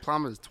 5. How many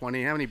plumbers?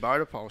 20. How many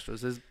boat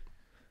upholsterers?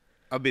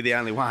 I'll be the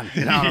only one.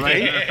 You know what I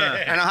mean?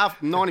 And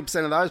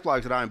 90% of those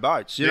blokes that own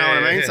boats. You know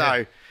what I mean?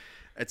 So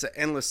it's an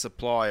endless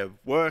supply of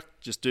work.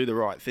 Just do the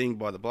right thing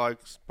by the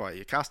blokes, by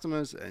your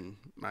customers, and,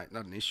 mate,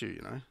 not an issue,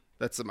 you know.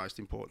 That's the most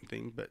important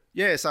thing. But,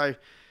 yeah, so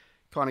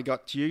kind of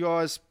got to you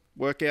guys,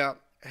 work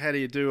out how do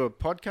you do a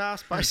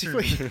podcast,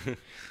 basically?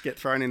 Get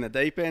thrown in the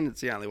deep end.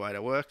 It's the only way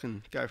to work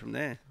and go from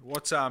there.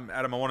 What's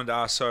Adam, I wanted to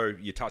ask, so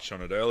you touched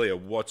on it earlier,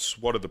 what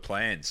are the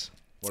plans?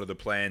 What are the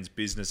plans,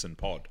 business and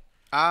pod?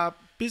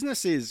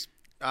 Business is,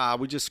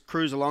 we just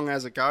cruise along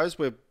as it goes.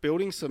 We're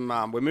building some,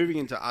 we're moving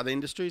into other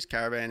industries,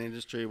 caravan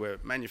industry. We're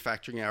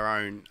manufacturing our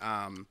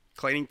own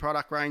cleaning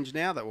product range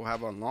now that we'll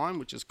have online,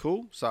 which is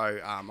cool. So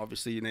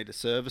obviously you need to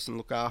service and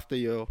look after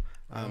your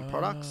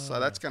products. So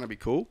that's going to be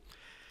cool.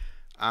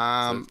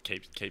 So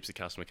it keeps the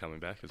customer coming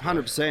back as well.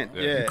 100%,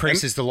 yeah.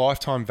 Increases the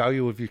lifetime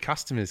value of your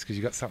customers because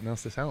you've got something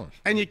else to sell them.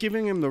 And you're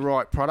giving them the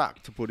right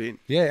product to put in.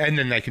 Yeah, and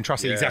then they can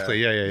trust it. Exactly,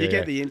 You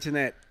get the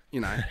internet, you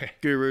know,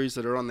 gurus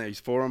that are on these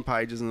forum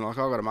pages and they're like,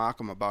 I've got a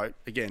mark on my boat.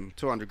 Again,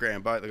 200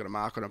 grand boat, they've got a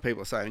mark on it.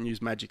 People are saying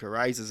use magic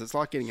erasers. It's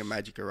like getting a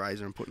magic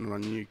eraser and putting it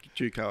on the new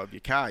Juco of your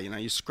car. You know,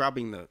 you're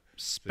scrubbing the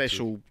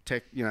special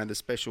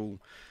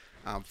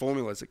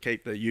formulas that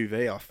keep the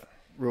UV off,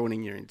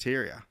 ruining your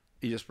interior.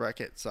 You just wreck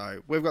it.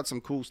 So we've got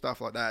some cool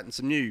stuff like that and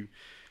some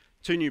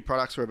two new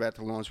products we're about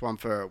to launch, one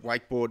for a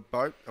wakeboard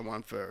boat and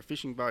one for a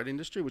fishing boat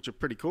industry, which are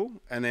pretty cool.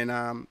 And then,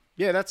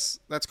 that's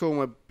cool. And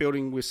we're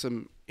building with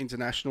some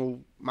international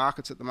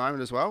markets at the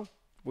moment as well.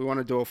 We want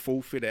to do a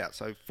full fit out.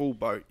 So full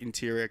boat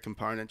interior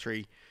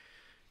componentry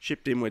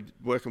shipped in. We're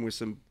working with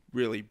some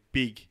really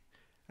big,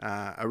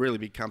 a really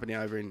big company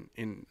over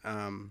in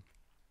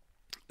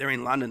they're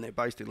in London. They're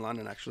based in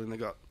London actually. And they've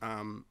got,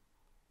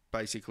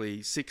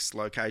 basically 6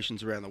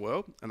 locations around the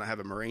world, and they have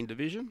a marine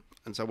division.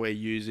 And so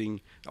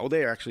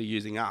they're actually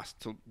using us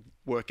to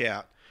work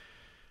out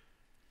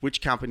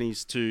which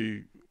companies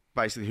who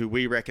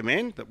we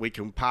recommend that we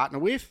can partner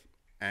with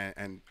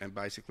and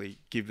basically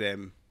give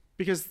them,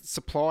 because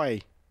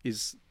supply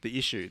is the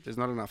issue. There's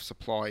not enough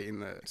supply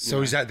in the...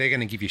 So is that they're going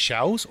to give you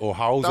shells or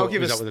hulls?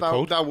 Is that what they're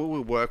called?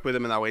 We'll work with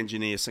them and they'll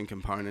engineer some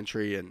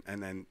componentry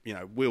and then, you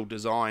know, we'll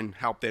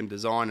help them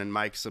design and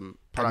make some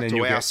product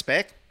to our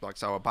spec, like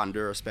so a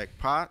Bundoora spec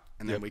part,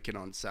 and then we can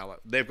on-sell it.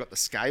 They've got the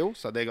scale,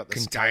 so they've got the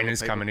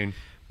containers coming in.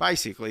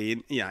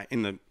 Basically,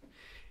 in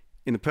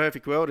the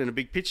perfect world, in a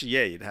big picture,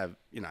 you'd have,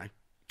 you know,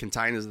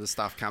 containers of the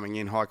stuff coming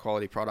in, high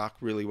quality product,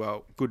 really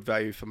good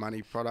value for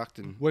money product.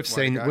 And we've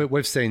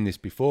seen this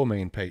before,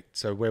 me and Pete.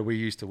 So where we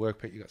used to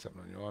work, Pete, you got something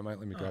on your eye, mate?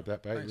 Let me grab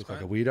that, mate. You look like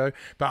a weirdo.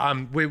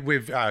 But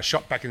we've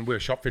shop back and we're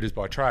shop fitters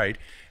by trade,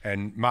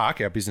 and Mark,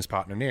 our business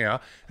partner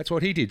now, that's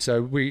what he did.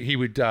 So he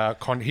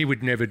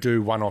would never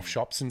do one-off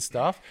shops and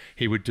stuff.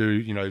 He would do,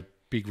 you know,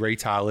 big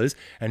retailers,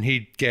 and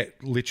he'd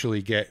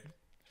literally get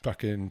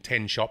fucking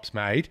 10 shops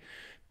made,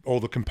 all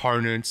the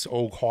components,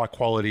 all high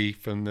quality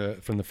from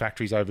the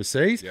factories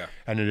overseas,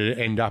 and it'd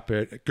end up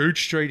at Goode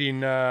Street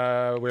in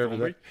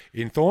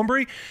in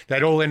Thornbury.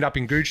 They'd all end up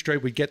in Goode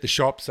Street. We'd get the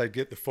shops, they'd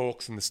get the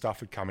forks, and the stuff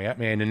would come out,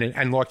 man.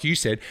 And like you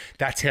said,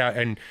 that's how.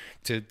 And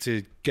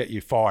to get you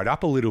fired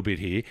up a little bit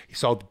here, he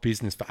sold the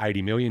business for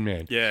 80 million,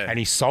 man. Yeah, and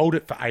he sold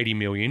it for 80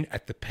 million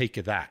at the peak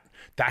of that.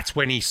 That's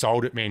when he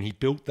sold it, man. He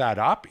built that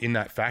up in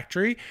that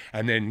factory,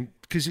 and then.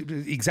 Because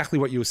exactly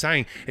what you were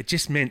saying, it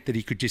just meant that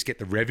he could just get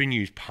the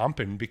revenues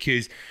pumping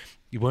because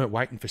you weren't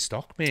waiting for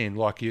stock, man.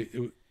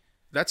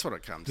 That's what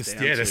it comes down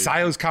to. Yeah, the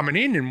sales coming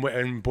in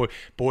and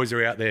boys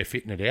are out there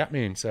fitting it out,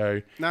 man.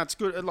 So no, it's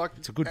good.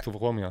 It's a good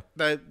formula.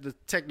 The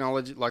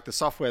technology, like the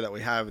software that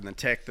we have and the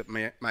tech that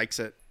makes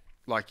it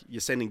like you're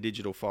sending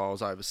digital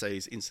files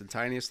overseas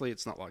instantaneously.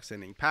 It's not like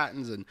sending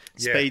patterns and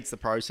speeds the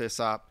process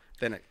up.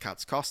 Then it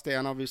cuts costs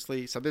down,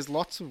 obviously. So there's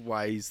lots of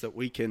ways that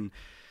we can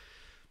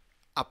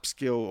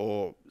upskill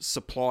or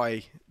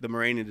supply the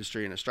marine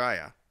industry in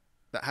Australia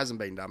that hasn't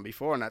been done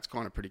before, and that's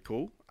kind of pretty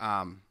cool.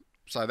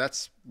 So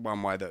that's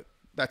one way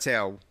that's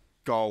our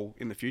goal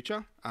in the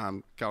future.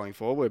 Going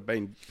forward, we've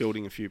been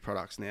building a few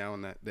products now,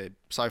 and they're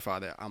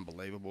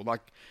unbelievable.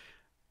 Like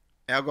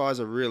our guys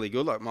are really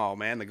good. Like my old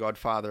man, the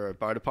godfather of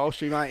boat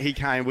upholstery, mate. He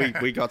came.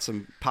 We got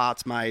some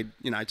parts made,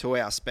 to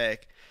our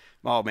spec.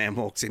 My old man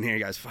walks in here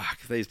and goes,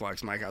 fuck, these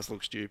blokes make us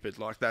look stupid.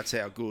 Like, that's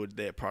how good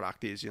their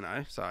product is,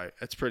 So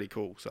it's pretty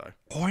cool. So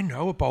I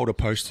know a boat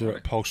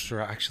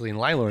upholsterer actually in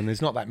Layla, and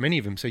there's not that many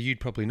of them, so you'd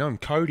probably know him.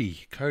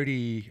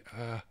 Cody,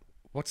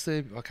 I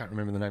can't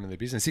remember the name of their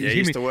business. Yeah, he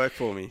used to work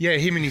for me. Yeah,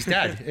 him and his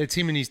dad. Is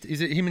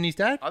it him and his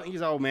dad? I think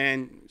his old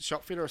man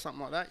shop fitter or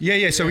something like that.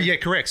 Yeah. So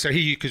correct. So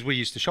because we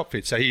used to shop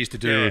fit, so he used to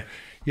do.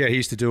 Yeah, he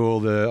used to do all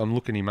the. I'm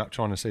looking him up,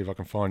 trying to see if I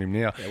can find him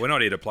now. Yeah, we're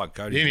not here to plug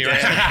Cody. Anyway,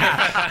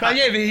 but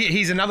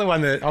he's another one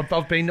that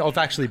I've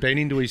actually been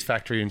into his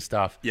factory and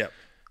stuff. Yep,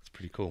 it's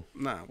pretty cool.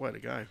 No, way to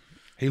go.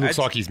 He looks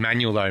like he's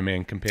manual though,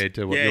 man, compared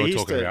to what you're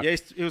talking about. Yeah,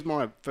 he was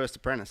my first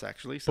apprentice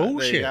actually. So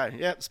bullshit. There you go.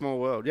 Yeah, small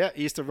world. Yeah,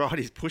 he used to ride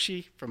his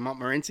pushy from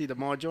Montmorency to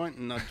my joint,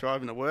 and I'd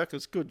drive him to work. It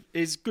was good.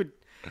 He's good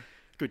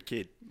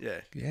kid.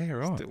 Yeah. Yeah,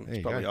 right. Still,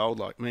 he's probably old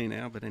like me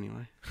now, but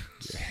anyway.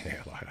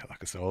 Yeah,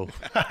 like us all.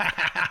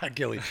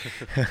 Gilly.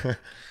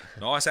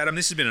 Nice, Adam.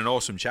 This has been an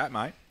awesome chat,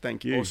 mate.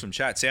 Thank you. Awesome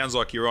chat. Sounds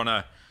like you're on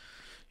a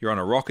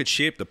rocket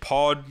ship, the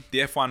pod, the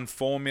F1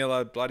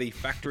 Formula bloody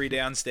factory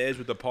downstairs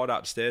with the pod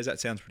upstairs. That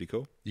sounds pretty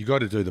cool. You got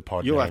to do the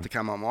pod. You'll have to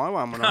come on my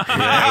one when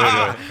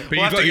I. But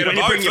you got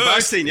to bring your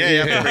boats in. Yeah,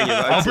 you have to bring your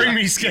boats. I'll bring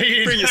me ski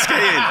in. Bring your ski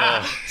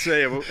in. So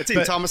yeah, it's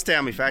in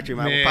Thomastown, my factory,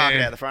 mate. We'll park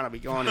it out the front. I'll be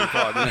gone in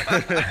 5 minutes.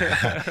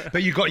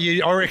 But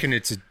I reckon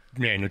it's a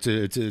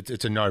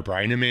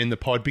no-brainer, man, the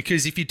pod,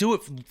 because if you do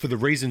it for the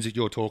reasons that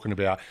you're talking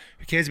about,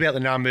 who cares about the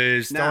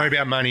numbers, don't worry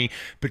about money,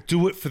 but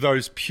do it for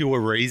those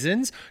pure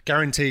reasons,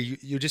 guarantee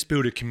you'll just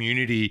build a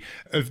community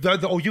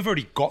or you've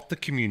already got the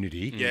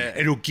community. Yeah.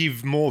 It'll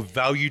give more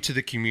value to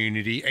the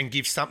community and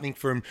give something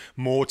for them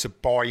more to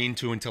buy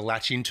into and to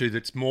latch into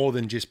that's more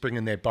than just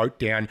bringing their boat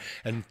down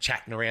and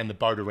chatting around the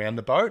boat.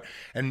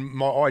 And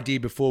my idea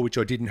before, which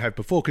I didn't have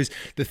before, because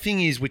the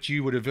thing is, which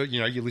you would have,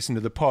 you listen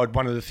to the pod,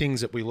 one of the things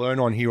that we learn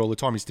on here all the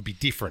time is to be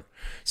different.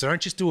 So don't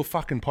just do a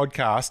fucking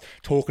podcast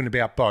talking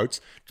about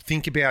boats.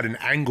 Think about an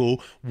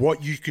angle,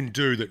 what you can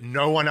do that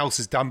no one else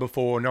has done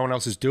before, no one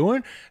else is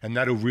doing, and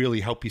that'll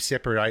really help you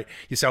separate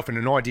yourself. And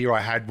an idea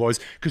I had was,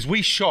 because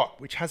we shot,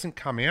 which hasn't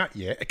come out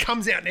yet. It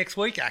comes out next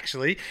week,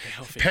 actually.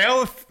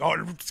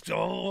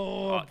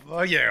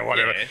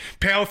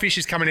 Powerfish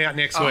is coming out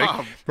next week,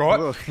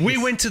 right? We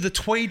went to the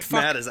Tweed.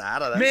 Mad as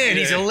Ada. Man,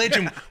 he's a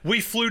legend.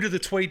 We flew to the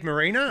Tweed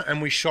Marina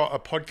and we shot a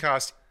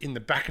podcast in the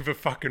back of a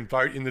fucking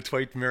boat in the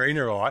Tweed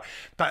Marina, right?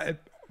 But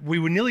we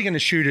were nearly going to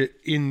shoot it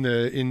in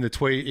the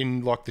Tweed,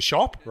 in like the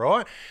shop,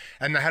 right?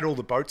 And they had all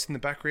the boats in the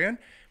background.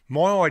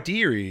 My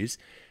idea is,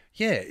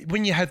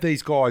 when you have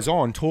these guys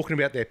on talking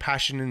about their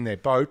passion and their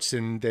boats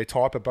and their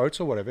type of boats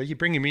or whatever, you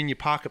bring them in, you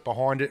park it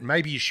behind it,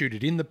 maybe you shoot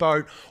it in the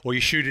boat or you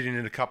shoot it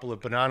in a couple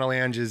of banana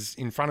lounges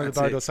in front of the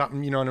boat or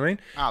something, you know what I mean?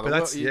 I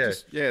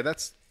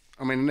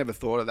never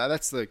thought of that.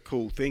 That's the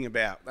cool thing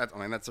about that. I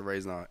mean, that's the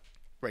reason I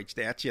reached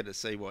out to you to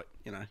see what,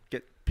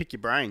 pick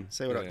your brain,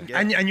 see what I can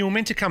get. And you were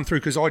meant to come through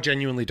because I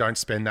genuinely don't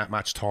spend that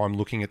much time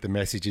looking at the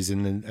messages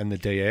and the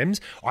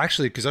DMs. I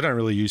actually, because I don't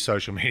really use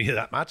social media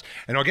that much,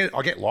 and I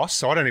get lost,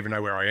 so I don't even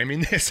know where I am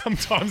in there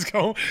sometimes.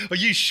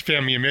 You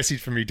found me a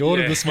message from my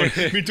daughter this morning.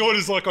 My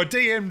daughter's like, I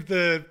DM'd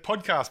the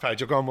podcast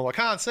page. I go, well, I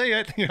can't see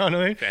it. You know what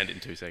I mean? Found it in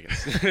 2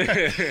 seconds.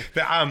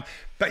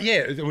 But yeah,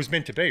 it was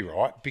meant to be,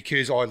 right?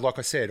 Because like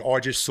I said, I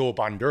just saw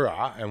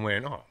Bundoora and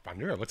went,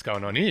 Bundoora, what's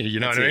going on here? You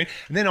know what I mean?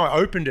 And then I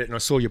opened it and I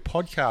saw your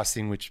podcast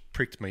thing, which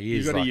pricked my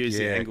ears. You've got to use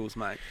the angles,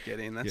 mate. Get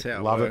in. That's how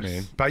it love works. It,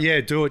 man. But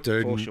yeah, do it,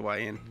 dude. Force your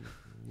way in.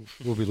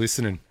 We'll be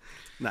listening.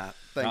 Thanks,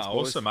 boys.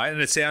 Awesome, mate.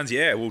 And it sounds,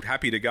 we're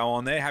happy to go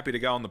on there. Happy to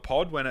go on the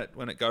pod when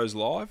it goes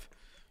live.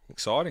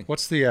 Exciting.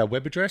 What's the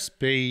web address?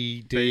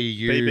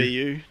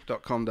 bbu.com.au.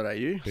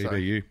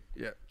 BBU.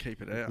 Yeah,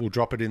 keep it out. We'll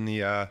drop it in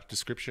the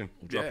description.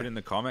 Drop it in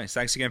the comments.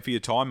 Thanks again for your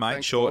time, mate.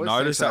 Thanks, Short boys.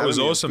 notice. Thanks That for was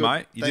having me. awesome, Good.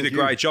 mate. You Thank did a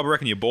you. great job. I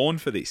reckon you're born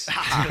for this.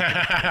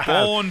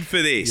 Born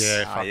for this.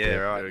 Yeah, fuck Yeah,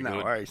 right. No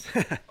worries.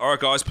 All right,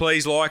 guys,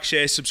 please like,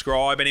 share,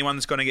 subscribe. Anyone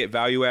that's going to get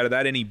value out of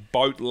that, any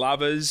boat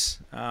lovers,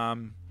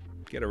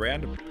 get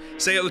around them.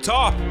 See you at the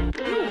top.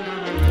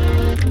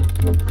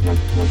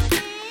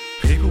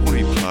 People want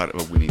to be part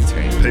of a winning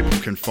team. People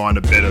can find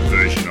a better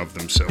version of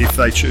themselves if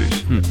they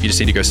choose. You just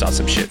need to go start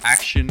some shit.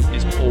 Action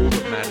is all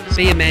that matters.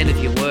 Be a man of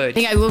your word. I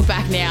think I look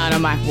back now and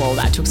I'm like, whoa,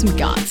 that took some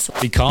guts.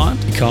 Be kind,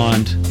 be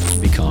kind,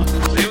 be kind.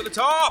 See you at the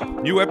top.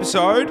 New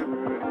episode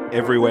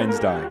every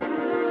Wednesday.